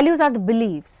 The values are the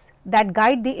beliefs that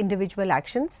guide the individual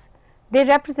actions. They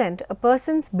represent a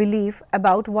person's belief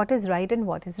about what is right and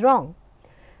what is wrong.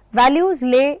 Values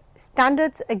lay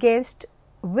standards against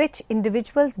which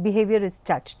individual's behavior is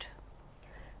judged.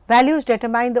 Values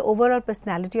determine the overall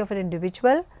personality of an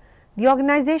individual, the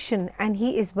organization, and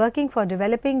he is working for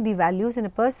developing the values in a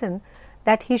person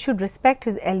that he should respect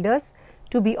his elders,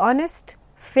 to be honest,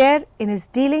 fair in his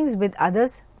dealings with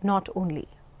others, not only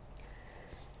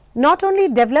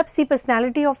develops the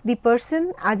personality of the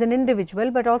person as an individual,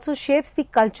 but also shapes the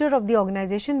culture of the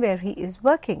organization where he is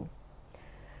working.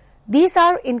 These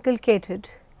are inculcated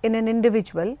in an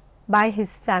individual by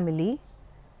his family,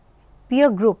 peer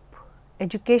group,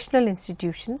 educational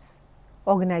institutions,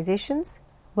 organizations,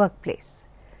 workplace.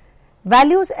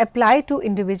 Values apply to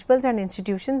individuals and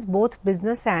institutions, both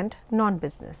business and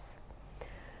non-business.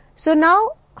 So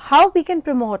now, how we can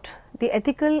promote the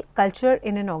ethical culture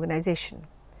in an organization?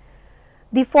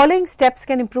 The following steps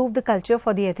can improve the culture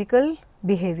for the ethical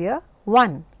behavior.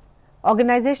 1.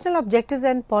 Organizational objectives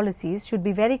and policies should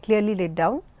be very clearly laid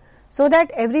down so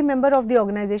that every member of the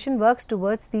organization works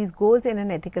towards these goals in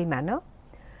an ethical manner.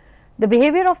 The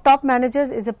behavior of top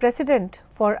managers is a precedent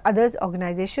for others'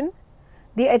 organization.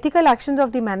 The ethical actions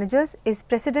of the managers is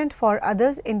precedent for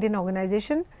others Indian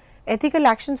organization. Ethical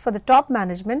actions for the top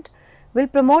management will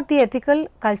promote the ethical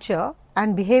culture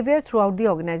and behavior throughout the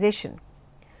organization.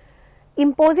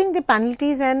 Imposing the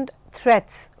penalties and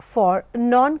threats for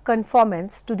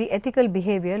non-conformance to the ethical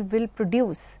behavior will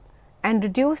produce and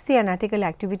reduce the unethical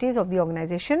activities of the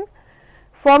organization.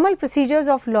 Formal procedures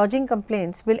of lodging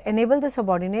complaints will enable the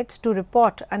subordinates to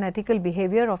report unethical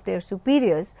behavior of their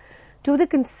superiors to the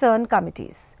concerned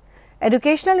committees.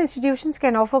 Educational institutions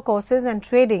can offer courses and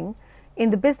training in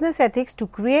the business ethics to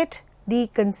create the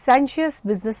conscientious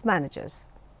business managers.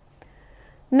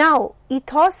 Now,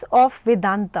 ethos of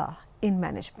Vedanta in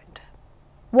management.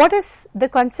 What is the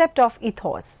concept of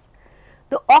ethos?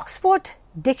 The Oxford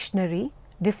Dictionary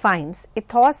defines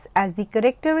ethos as the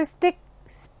characteristic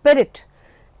spirit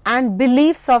and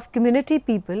beliefs of community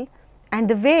people and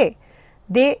the way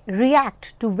they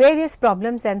react to various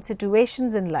problems and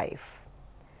situations in life.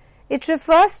 It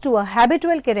refers to a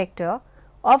habitual character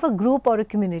of a group or a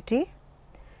community.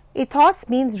 Ethos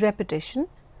means reputation.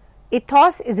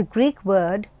 Ethos is a Greek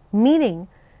word meaning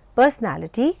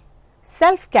personality,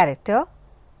 self-character,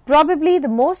 probably the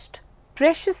most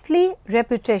preciously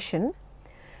reputation.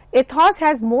 Ethos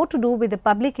has more to do with the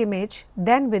public image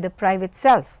than with the private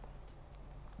self.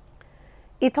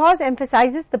 Ethos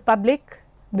emphasizes the public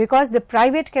because the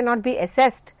private cannot be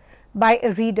assessed by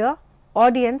a reader,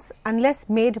 audience unless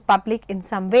made public in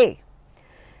some way.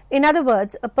 In other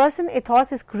words, a person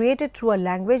ethos is created through a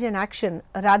language and action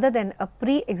rather than a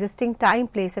pre-existing time,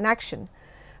 place and action.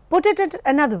 Put it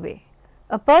another way,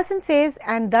 a person says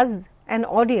and does, an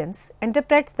audience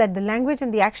interprets that the language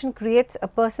and the action creates a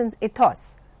person's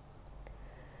ethos.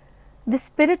 The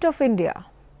spirit of India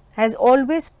has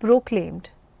always proclaimed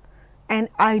an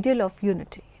ideal of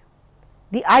unity.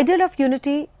 The ideal of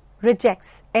unity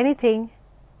rejects anything,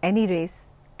 any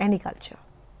race, any culture.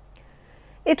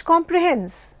 It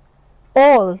comprehends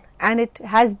all and it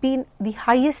has been the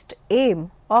highest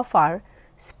aim of our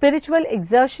spiritual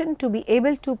exertion to be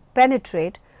able to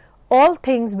penetrate all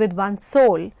things with one's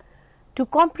soul to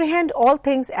comprehend all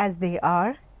things as they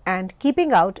are, and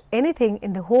keeping out anything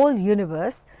in the whole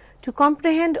universe, to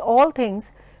comprehend all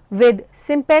things with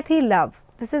sympathy, love.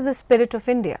 This is the spirit of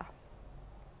India.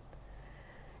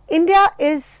 India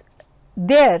is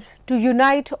there to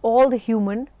unite all the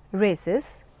human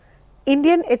races.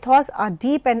 Indian ethos are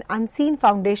deep and unseen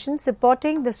foundations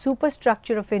supporting the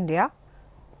superstructure of India.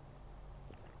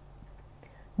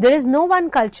 There is no one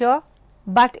culture,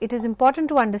 but it is important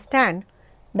to understand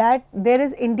that there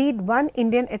is indeed one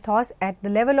Indian ethos at the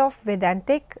level of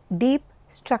Vedantic deep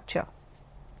structure.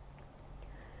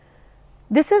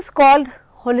 This is called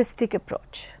holistic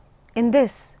approach. In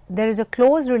this, there is a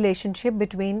close relationship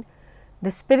between the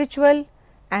spiritual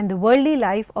and the worldly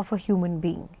life of a human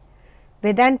being.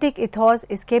 Vedantic ethos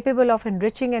is capable of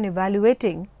enriching and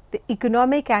evaluating the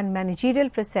economic and managerial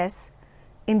process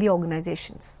in the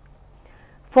organizations.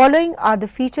 Following are the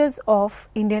features of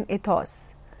Indian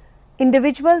ethos.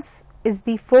 Individuals is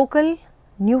the focal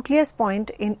nucleus point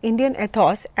in Indian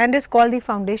ethos and is called the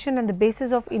foundation and the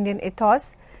basis of Indian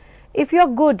ethos. If you are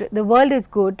good, the world is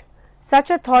good. Such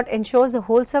a thought ensures the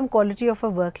wholesome quality of a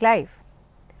work life.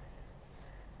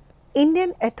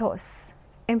 Indian ethos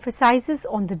emphasizes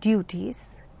on the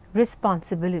duties,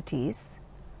 responsibilities.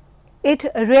 It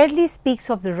rarely speaks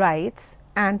of the rights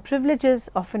and privileges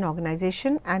of an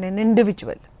organization and an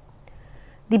individual.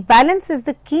 The balance is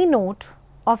the keynote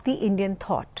of the Indian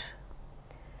thought.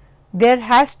 There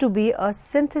has to be a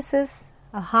synthesis,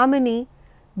 a harmony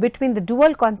between the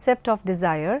dual concept of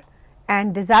desire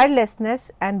and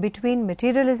desirelessness, and between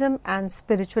materialism and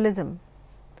spiritualism.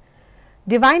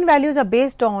 Divine values are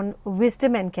based on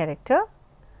wisdom and character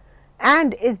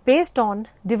and is based on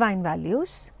divine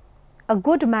values. A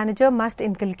good manager must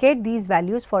inculcate these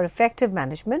values for effective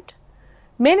management.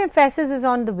 Main emphasis is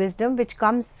on the wisdom which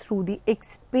comes through the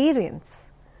experience.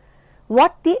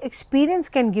 What the experience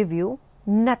can give you,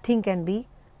 nothing can be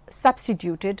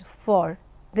substituted for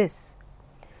this.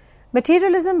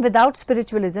 Materialism without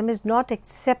spiritualism is not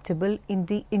acceptable in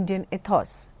the Indian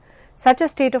ethos. Such a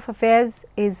state of affairs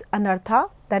is anartha,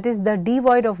 that is the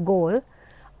devoid of goal.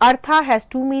 Artha has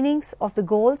two meanings of the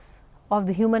goals of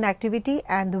the human activity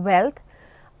and the wealth.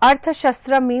 Artha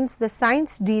Shastra means the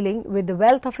science dealing with the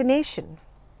wealth of a nation.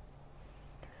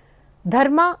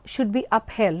 Dharma should be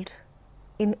upheld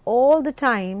in all the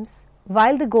times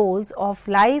while the goals of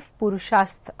life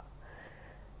Purushastra.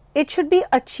 It should be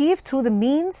achieved through the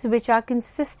means which are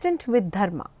consistent with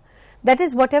dharma. That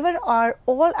is, whatever are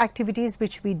all activities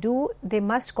which we do, they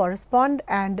must correspond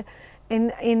and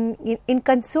in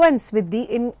consuance with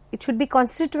it should be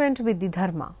constituent with the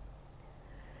dharma.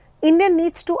 Indian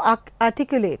needs to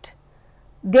articulate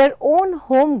their own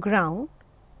home ground.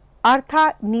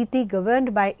 Artha Niti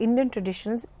governed by Indian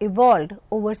traditions evolved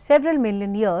over several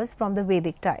million years from the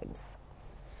Vedic times.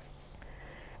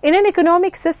 In an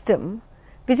economic system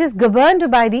which is governed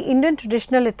by the Indian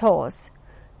traditional ethos,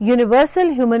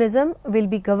 universal humanism will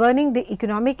be governing the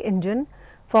economic engine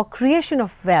for creation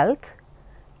of wealth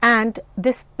and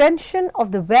dispensation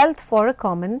of the wealth for a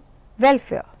common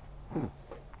welfare.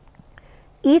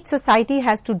 Each society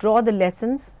has to draw the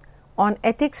lessons on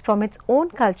ethics from its own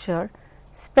culture,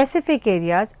 specific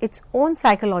areas, its own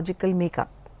psychological makeup.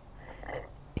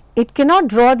 It cannot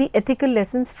draw the ethical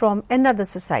lessons from another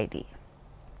society.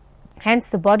 Hence,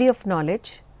 the body of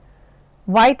knowledge,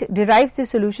 White derives the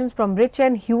solutions from rich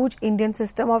and huge Indian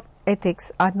system of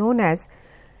ethics are known as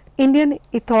Indian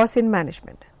ethos in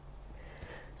management.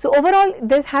 So, overall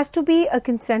there has to be a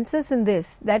consensus in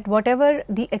this, that whatever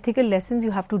the ethical lessons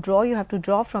you have to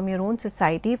draw from your own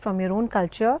society, from your own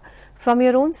culture, from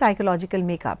your own psychological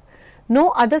makeup. No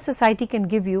other society can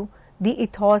give you the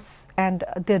ethos and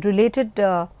the related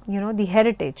the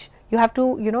heritage. You have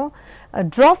to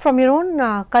draw from your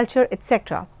own culture,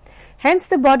 etc. Hence,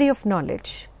 the body of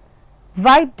knowledge,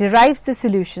 White derives the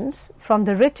solutions from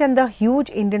the rich and the huge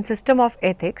Indian system of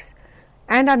ethics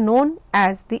and are known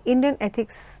as the Indian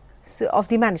ethics of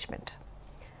the management.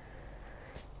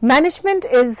 Management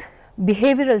is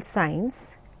behavioral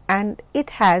science and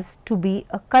it has to be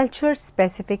a culture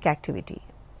specific activity.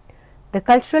 The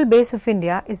cultural base of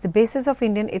India is the basis of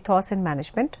Indian ethos and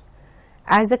management.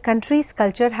 As a country's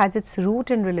culture has its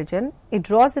root in religion, it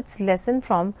draws its lesson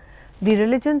from the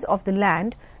religions of the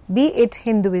land, be it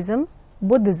Hinduism,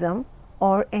 Buddhism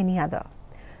or any other.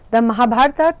 The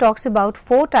Mahabharata talks about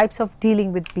 4 types of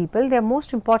dealing with people. They are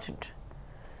most important.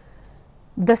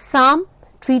 The Sam,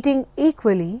 treating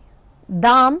equally,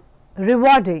 Dam,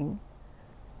 rewarding,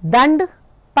 Dand,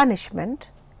 punishment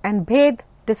and Bhed,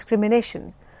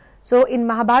 discrimination. So, in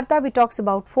Mahabharata we talks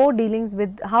about 4 dealings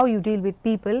with how you deal with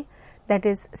people, that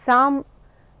is Sam,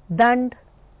 Dand,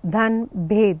 Dhan,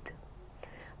 Bhed.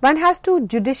 One has to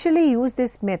judicially use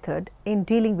this method in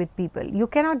dealing with people. You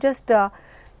cannot just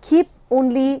keep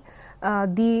only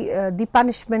the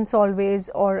punishments always,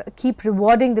 or keep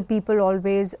rewarding the people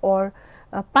always, or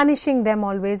punishing them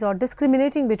always, or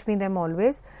discriminating between them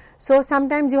always. So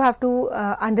sometimes you have to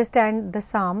understand the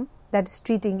Sam, that is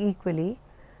treating equally,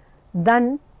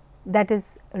 Dand, that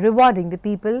is rewarding the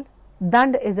people,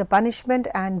 Dand is a punishment,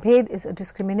 and Bhed is a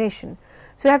discrimination.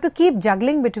 So you have to keep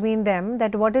juggling between them,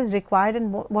 that what is required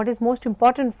and what is most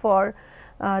important for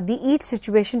each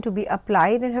situation to be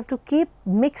applied, and you have to keep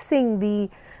mixing the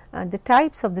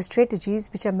types of the strategies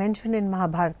which are mentioned in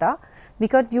Mahabharata,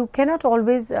 because you cannot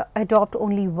always adopt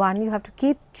only one. You have to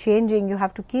keep changing, you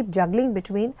have to keep juggling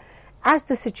between as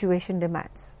the situation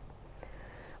demands.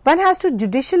 One has to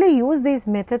judicially use these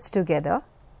methods together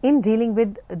in dealing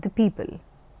with the people.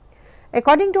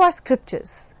 According to our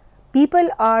scriptures, people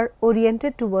are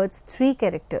oriented towards three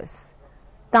characters: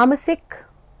 Tamasic,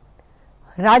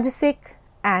 Rajasic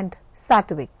and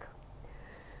Sattvic.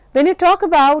 When you talk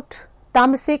about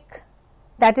Tamasic,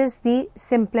 that is the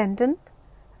simpleton;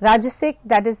 Rajasic,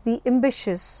 that is the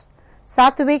ambitious;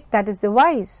 Sattvic, that is the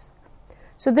wise.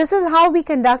 So this is how we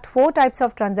conduct 4 types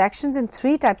of transactions in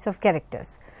 3 types of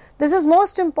characters. This is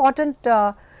most important,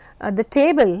 the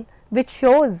table which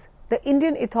shows the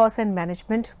Indian ethos and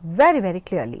management very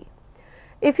clearly.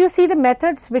 If you see the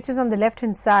methods which is on the left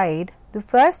hand side, the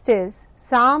first is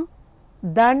Sam,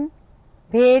 Dand,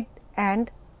 Bhed and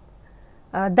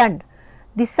Dand.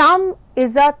 The Sam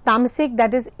is a Tamasic,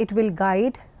 that is it will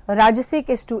guide; Rajasic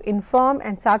is to inform,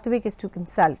 and Sattvic is to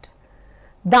consult.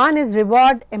 Dand is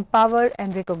reward, empower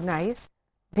and recognize.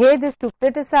 Bhed is to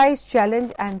criticize,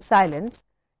 challenge and silence,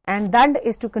 and Dand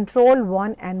is to control,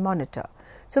 warn and monitor.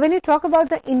 So when you talk about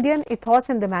the Indian ethos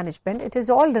and the management, it is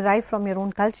all derived from your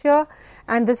own culture,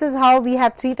 and this is how we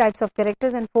have 3 types of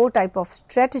characters and 4 types of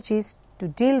strategies to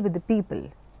deal with the people.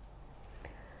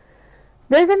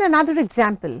 There is another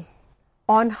example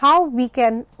on how we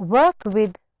can work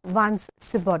with one's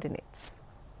subordinates.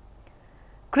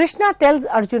 Krishna tells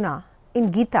Arjuna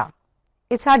in Gita,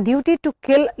 it's our duty to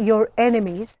kill your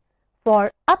enemies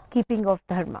for upkeeping of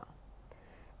dharma.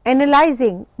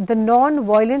 Analyzing the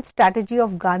non-violent strategy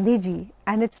of Gandhiji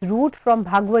and its root from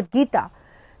Bhagavad Gita,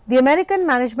 the American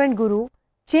management guru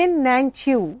Chin Nang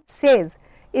Chew says,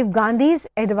 if Gandhi's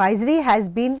advisory has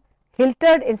been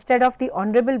Hilted instead of the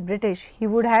honorable British, he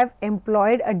would have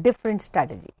employed a different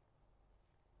strategy.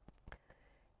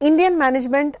 Indian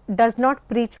management does not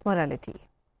preach morality.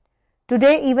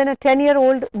 Today, even a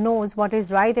 10-year-old knows what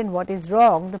is right and what is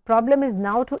wrong. The problem is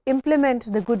now to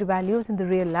implement the good values in the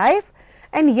real life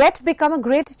and yet become a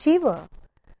great achiever.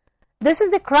 This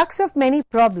is the crux of many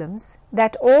problems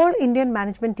that all Indian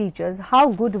management teaches: how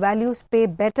good values pay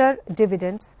better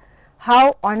dividends,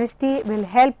 how honesty will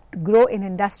help grow in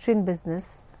industry and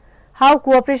business, how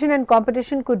cooperation and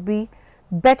competition could be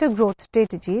better growth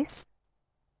strategies.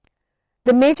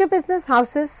 The major business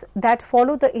houses that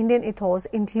follow the Indian ethos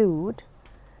include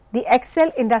the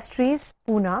Excel Industries,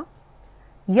 Pune,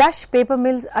 Yash Paper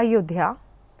Mills, Ayodhya,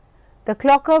 the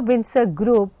Clocker Windsor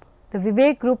Group, the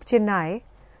Vivek Group, Chennai,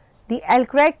 the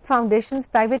Alcraig Foundations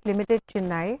Private Limited,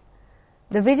 Chennai,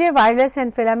 the Vijay Wireless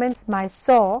and Filaments,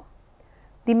 Mysore,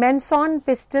 the Manson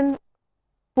Piston,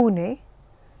 Pune,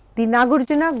 the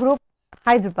Nagarjuna Group,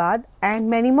 Hyderabad, and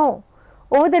many more.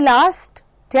 Over the last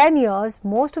 10 years,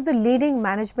 most of the leading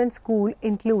management school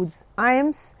includes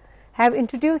IIMs have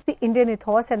introduced the Indian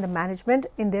ethos and the management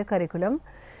in their curriculum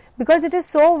because it is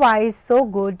so wise, so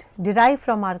good, derived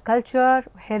from our culture,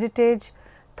 heritage,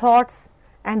 thoughts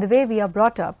and the way we are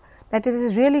brought up, that it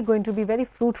is really going to be very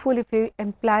fruitful if we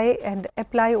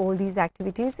apply all these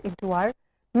activities into our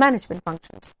management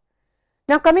functions.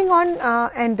 Now coming on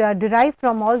and derive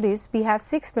from all this, we have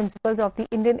 6 principles of the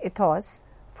Indian ethos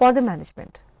for the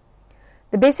management.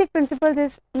 The basic principles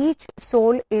is each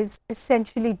soul is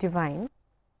essentially divine.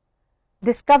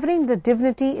 Discovering the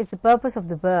divinity is the purpose of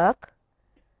the work.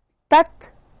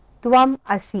 Tat Tvam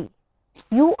Asi.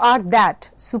 You are that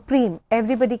supreme.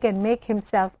 Everybody can make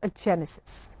himself a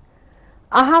Genesis.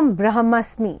 Aham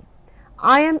Brahmasmi.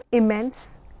 I am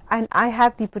immense and I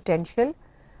have the potential.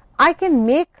 I can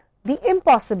make the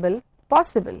impossible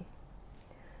possible.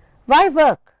 Why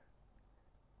work?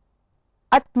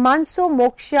 Atmanso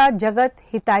moksha jagat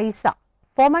hitaisa.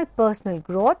 For my personal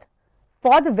growth,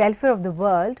 for the welfare of the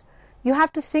world, you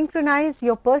have to synchronize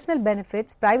your personal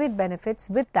benefits, private benefits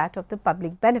with that of the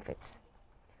public benefits.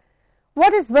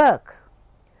 What is work?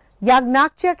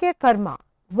 Yagnakya karma.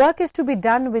 Work is to be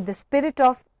done with the spirit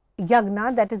of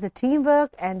yagna, that is the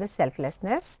teamwork and the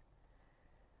selflessness.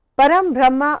 Param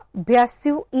Brahma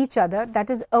Bhyasyu each other, that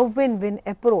is a win-win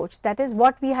approach. That is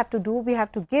what we have to do. We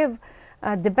have to give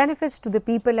the benefits to the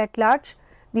people at large.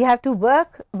 We have to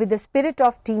work with the spirit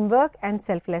of teamwork and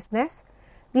selflessness.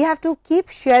 We have to keep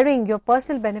sharing your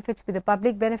personal benefits with the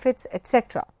public benefits,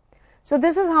 etc. So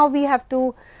this is how we have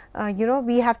to,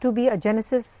 we have to be a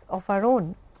genesis of our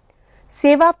own.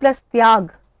 Seva plus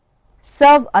tyag,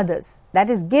 serve others,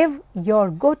 that is give your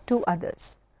good to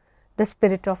others. The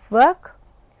spirit of work.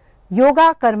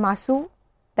 Yoga karmasu,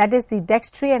 that is the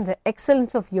dexterity and the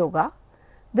excellence of yoga.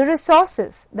 The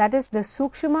resources, that is the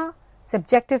sukshma,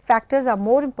 subjective factors are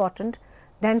more important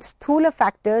than sthula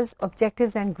factors,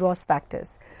 objectives and gross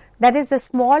factors. That is the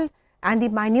small and the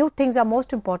minute things are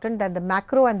most important than the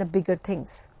macro and the bigger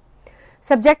things.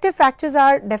 Subjective factors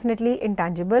are definitely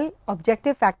intangible,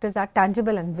 objective factors are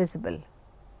tangible and visible.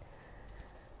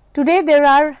 Today there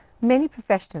are many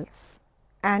professionals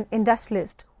and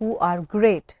industrialists who are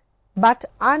great, but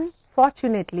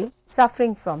unfortunately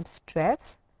suffering from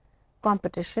stress,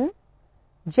 competition,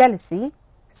 jealousy,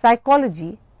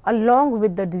 psychology, along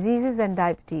with the diseases and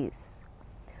diabetes.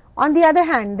 On the other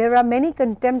hand, there are many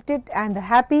contented and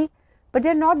happy, but they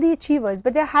are not the achievers,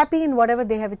 but they are happy in whatever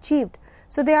they have achieved.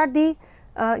 So they are the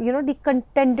the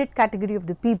contented category of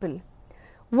the people.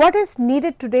 What is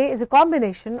needed today is a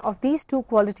combination of these two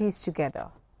qualities together.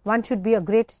 One should be a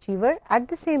great achiever. At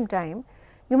the same time,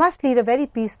 you must lead a very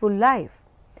peaceful life.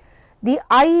 The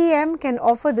IEM can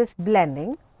offer this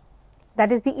blending, that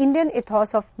is the Indian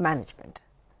ethos of management.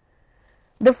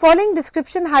 The following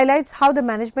description highlights how the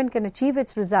management can achieve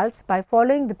its results by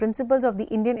following the principles of the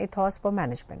Indian ethos for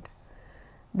management.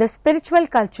 The spiritual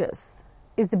cultures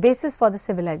is the basis for the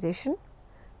civilization.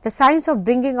 The science of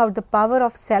bringing out the power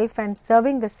of self and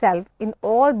serving the self in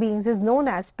all beings is known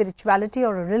as spirituality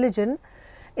or a religion.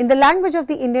 In the language of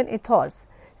the Indian ethos,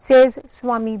 says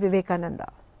Swami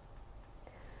Vivekananda.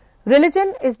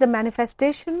 Religion is the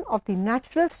manifestation of the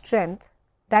natural strength,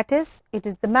 that is, it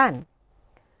is the man.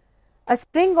 A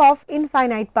spring of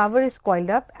infinite power is coiled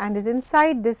up and is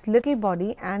inside this little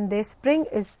body, and the spring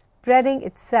is spreading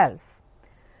itself.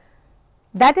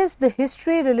 That is the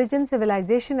history, religion,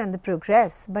 civilization and the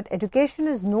progress, but education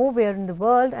is nowhere in the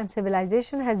world and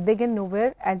civilization has begun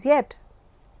nowhere as yet.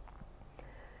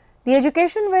 The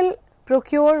education will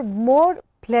procure more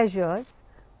pleasures,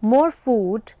 more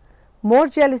food, more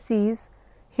jealousies,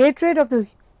 hatred of the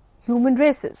human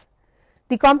races.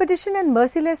 The competition and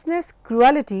mercilessness,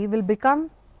 cruelty will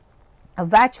become a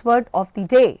watchword of the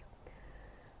day.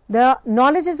 The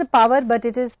knowledge is a power, but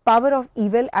it is power of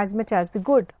evil as much as the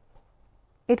good.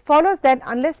 It follows that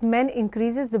unless man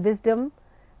increases the wisdom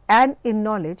and in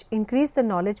knowledge, increase the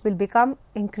knowledge will become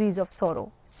increase of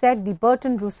sorrow, said the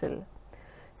Bertrand Russell.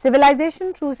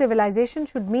 Civilization, true civilization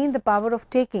should mean the power of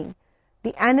taking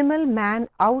the animal man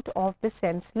out of the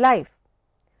sense life.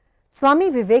 Swami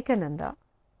Vivekananda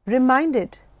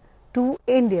reminded to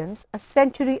Indians a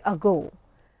century ago,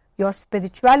 your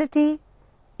spirituality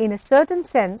in a certain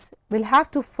sense will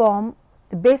have to form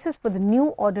the basis for the new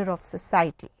order of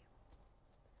society.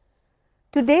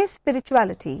 Today's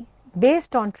spirituality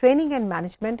based on training and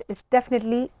management is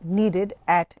definitely needed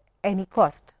at any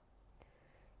cost.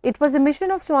 It was a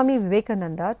mission of Swami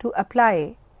Vivekananda to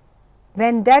apply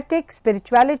Vedantic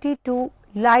spirituality to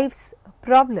life's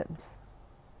problems.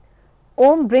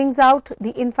 Om brings out the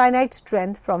infinite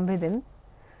strength from within.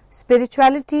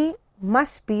 Spirituality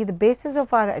must be the basis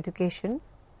of our education.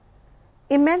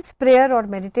 Immense prayer or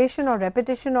meditation or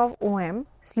repetition of Om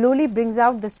slowly brings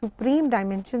out the supreme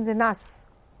dimensions in us.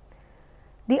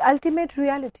 The ultimate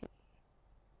reality,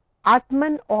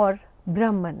 Atman or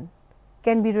Brahman,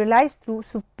 can be realized through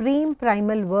supreme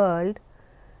primal world,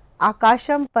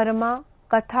 Akasham Parama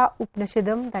Katha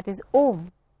Upanishadam, that is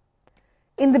Om.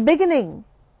 In the beginning,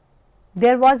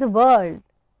 there was a world.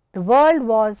 The world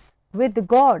was with the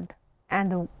God,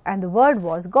 and the word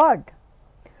was God.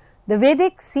 The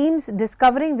Vedic seems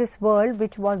discovering this world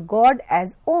which was God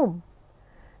as Om.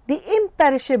 The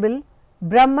imperishable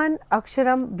Brahman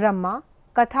Aksharam Brahma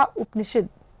Katha Upanishad.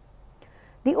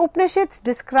 The Upanishads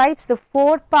describes the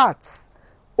four paths,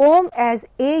 Om as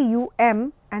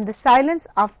A-U-M, and the silence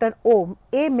after Om.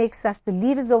 A makes us the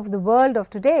leaders of the world of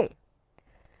today.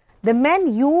 The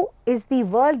men U is the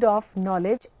world of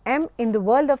knowledge, M in the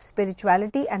world of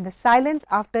spirituality, and the silence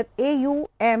after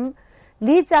A-U-M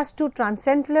leads us to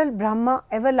transcendental Brahma,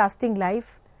 everlasting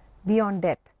life beyond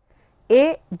death.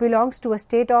 A belongs to a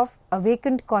state of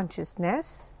awakened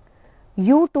consciousness,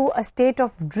 U to a state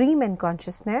of dream and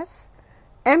consciousness,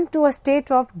 M to a state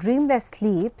of dreamless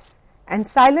sleeps, and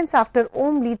silence after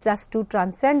Om leads us to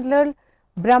transcendental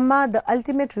Brahma, the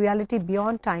ultimate reality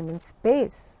beyond time and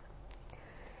space.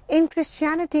 In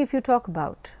Christianity, if you talk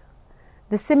about,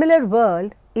 the similar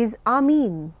word is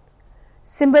Amin,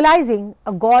 symbolizing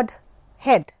a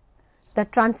Godhead. The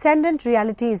transcendent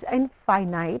reality is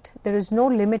infinite, there is no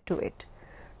limit to it.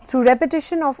 Through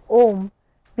repetition of Om,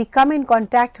 we come in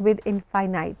contact with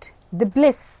infinite, the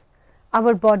bliss,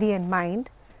 our body and mind,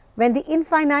 when the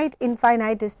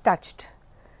infinite is touched.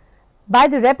 By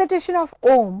the repetition of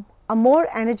Om, a more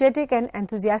energetic and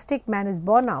enthusiastic man is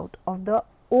born out of the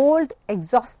old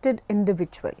exhausted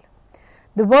individual.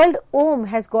 The word Om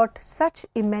has got such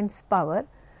immense power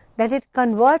that it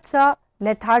converts a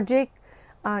lethargic,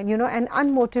 and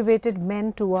unmotivated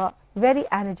man to a very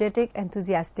energetic,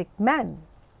 enthusiastic man.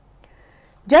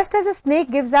 Just as a snake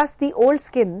gives us the old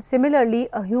skin, similarly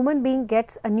a human being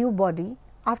gets a new body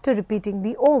after repeating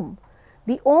the Om.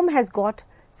 The Om has got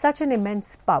such an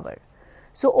immense power.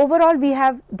 So overall we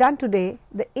have done today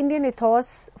the Indian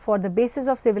ethos for the basis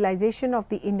of civilization of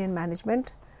the Indian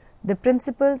management, the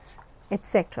principles,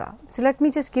 etc. So let me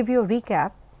just give you a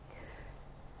recap.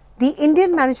 The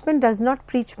Indian management does not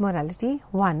preach morality.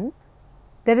 One,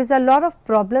 there is a lot of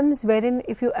problems wherein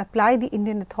if you apply the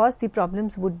Indian ethos, the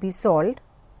problems would be solved.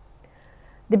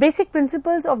 The basic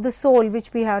principles of the soul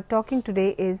which we are talking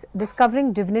today is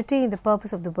discovering divinity in the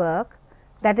purpose of the work,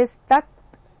 that is Tat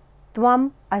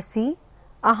Tvam Asi,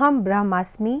 Aham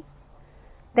Brahmasmi.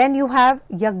 Then you have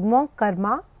Yagmo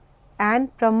Karma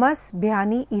and Pramas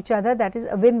Bhyani each other, that is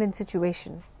a win-win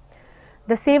situation.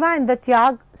 The Seva and the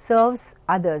Tyag serves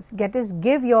others, that is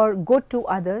give your good to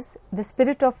others. The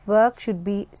spirit of work should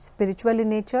be spiritual in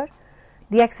nature.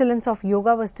 The excellence of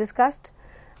yoga was discussed.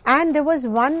 And there was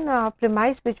one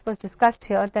premise which was discussed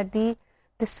here, that the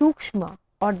sukshma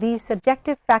or the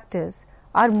subjective factors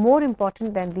are more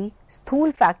important than the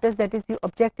sthul factors, that is the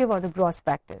objective or the gross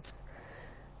factors.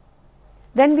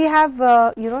 Then we have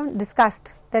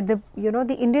discussed that the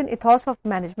Indian ethos of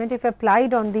management, if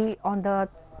applied on the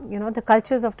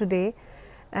cultures of today,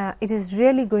 it is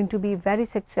really going to be very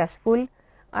successful,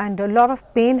 and a lot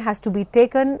of pain has to be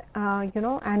taken,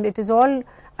 and it is all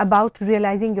about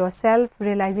realizing yourself,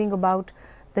 realizing about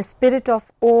the spirit of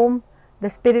Om, the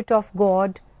spirit of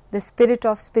God, the spirit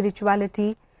of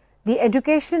spirituality, the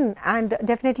education, and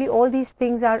definitely all these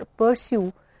things are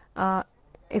pursued.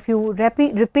 If you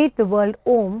repeat the word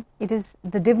Om, it is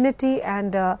the divinity,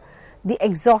 and the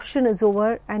exhaustion is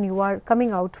over and you are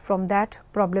coming out from that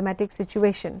problematic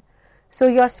situation. So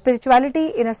your spirituality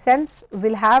in a sense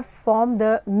will have formed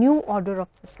the new order of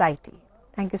society.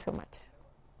 Thank you so much.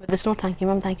 With this note, thank you,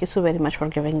 ma'am. Thank you so very much for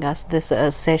giving us this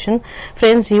session.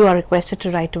 Friends, you are requested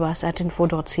to write to us at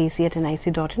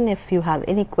info.cec@nic.in if you have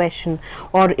any question,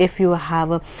 or if you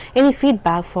have any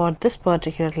feedback for this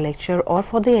particular lecture or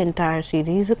for the entire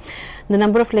series. The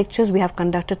number of lectures we have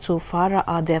conducted so far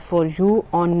are there for you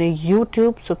on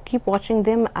YouTube. So keep watching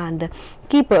them and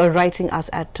keep writing us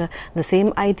at the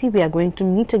same ID. We are going to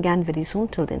meet again very soon.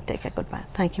 Till then, take care. Goodbye.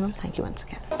 Thank you, ma'am. Thank you once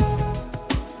again.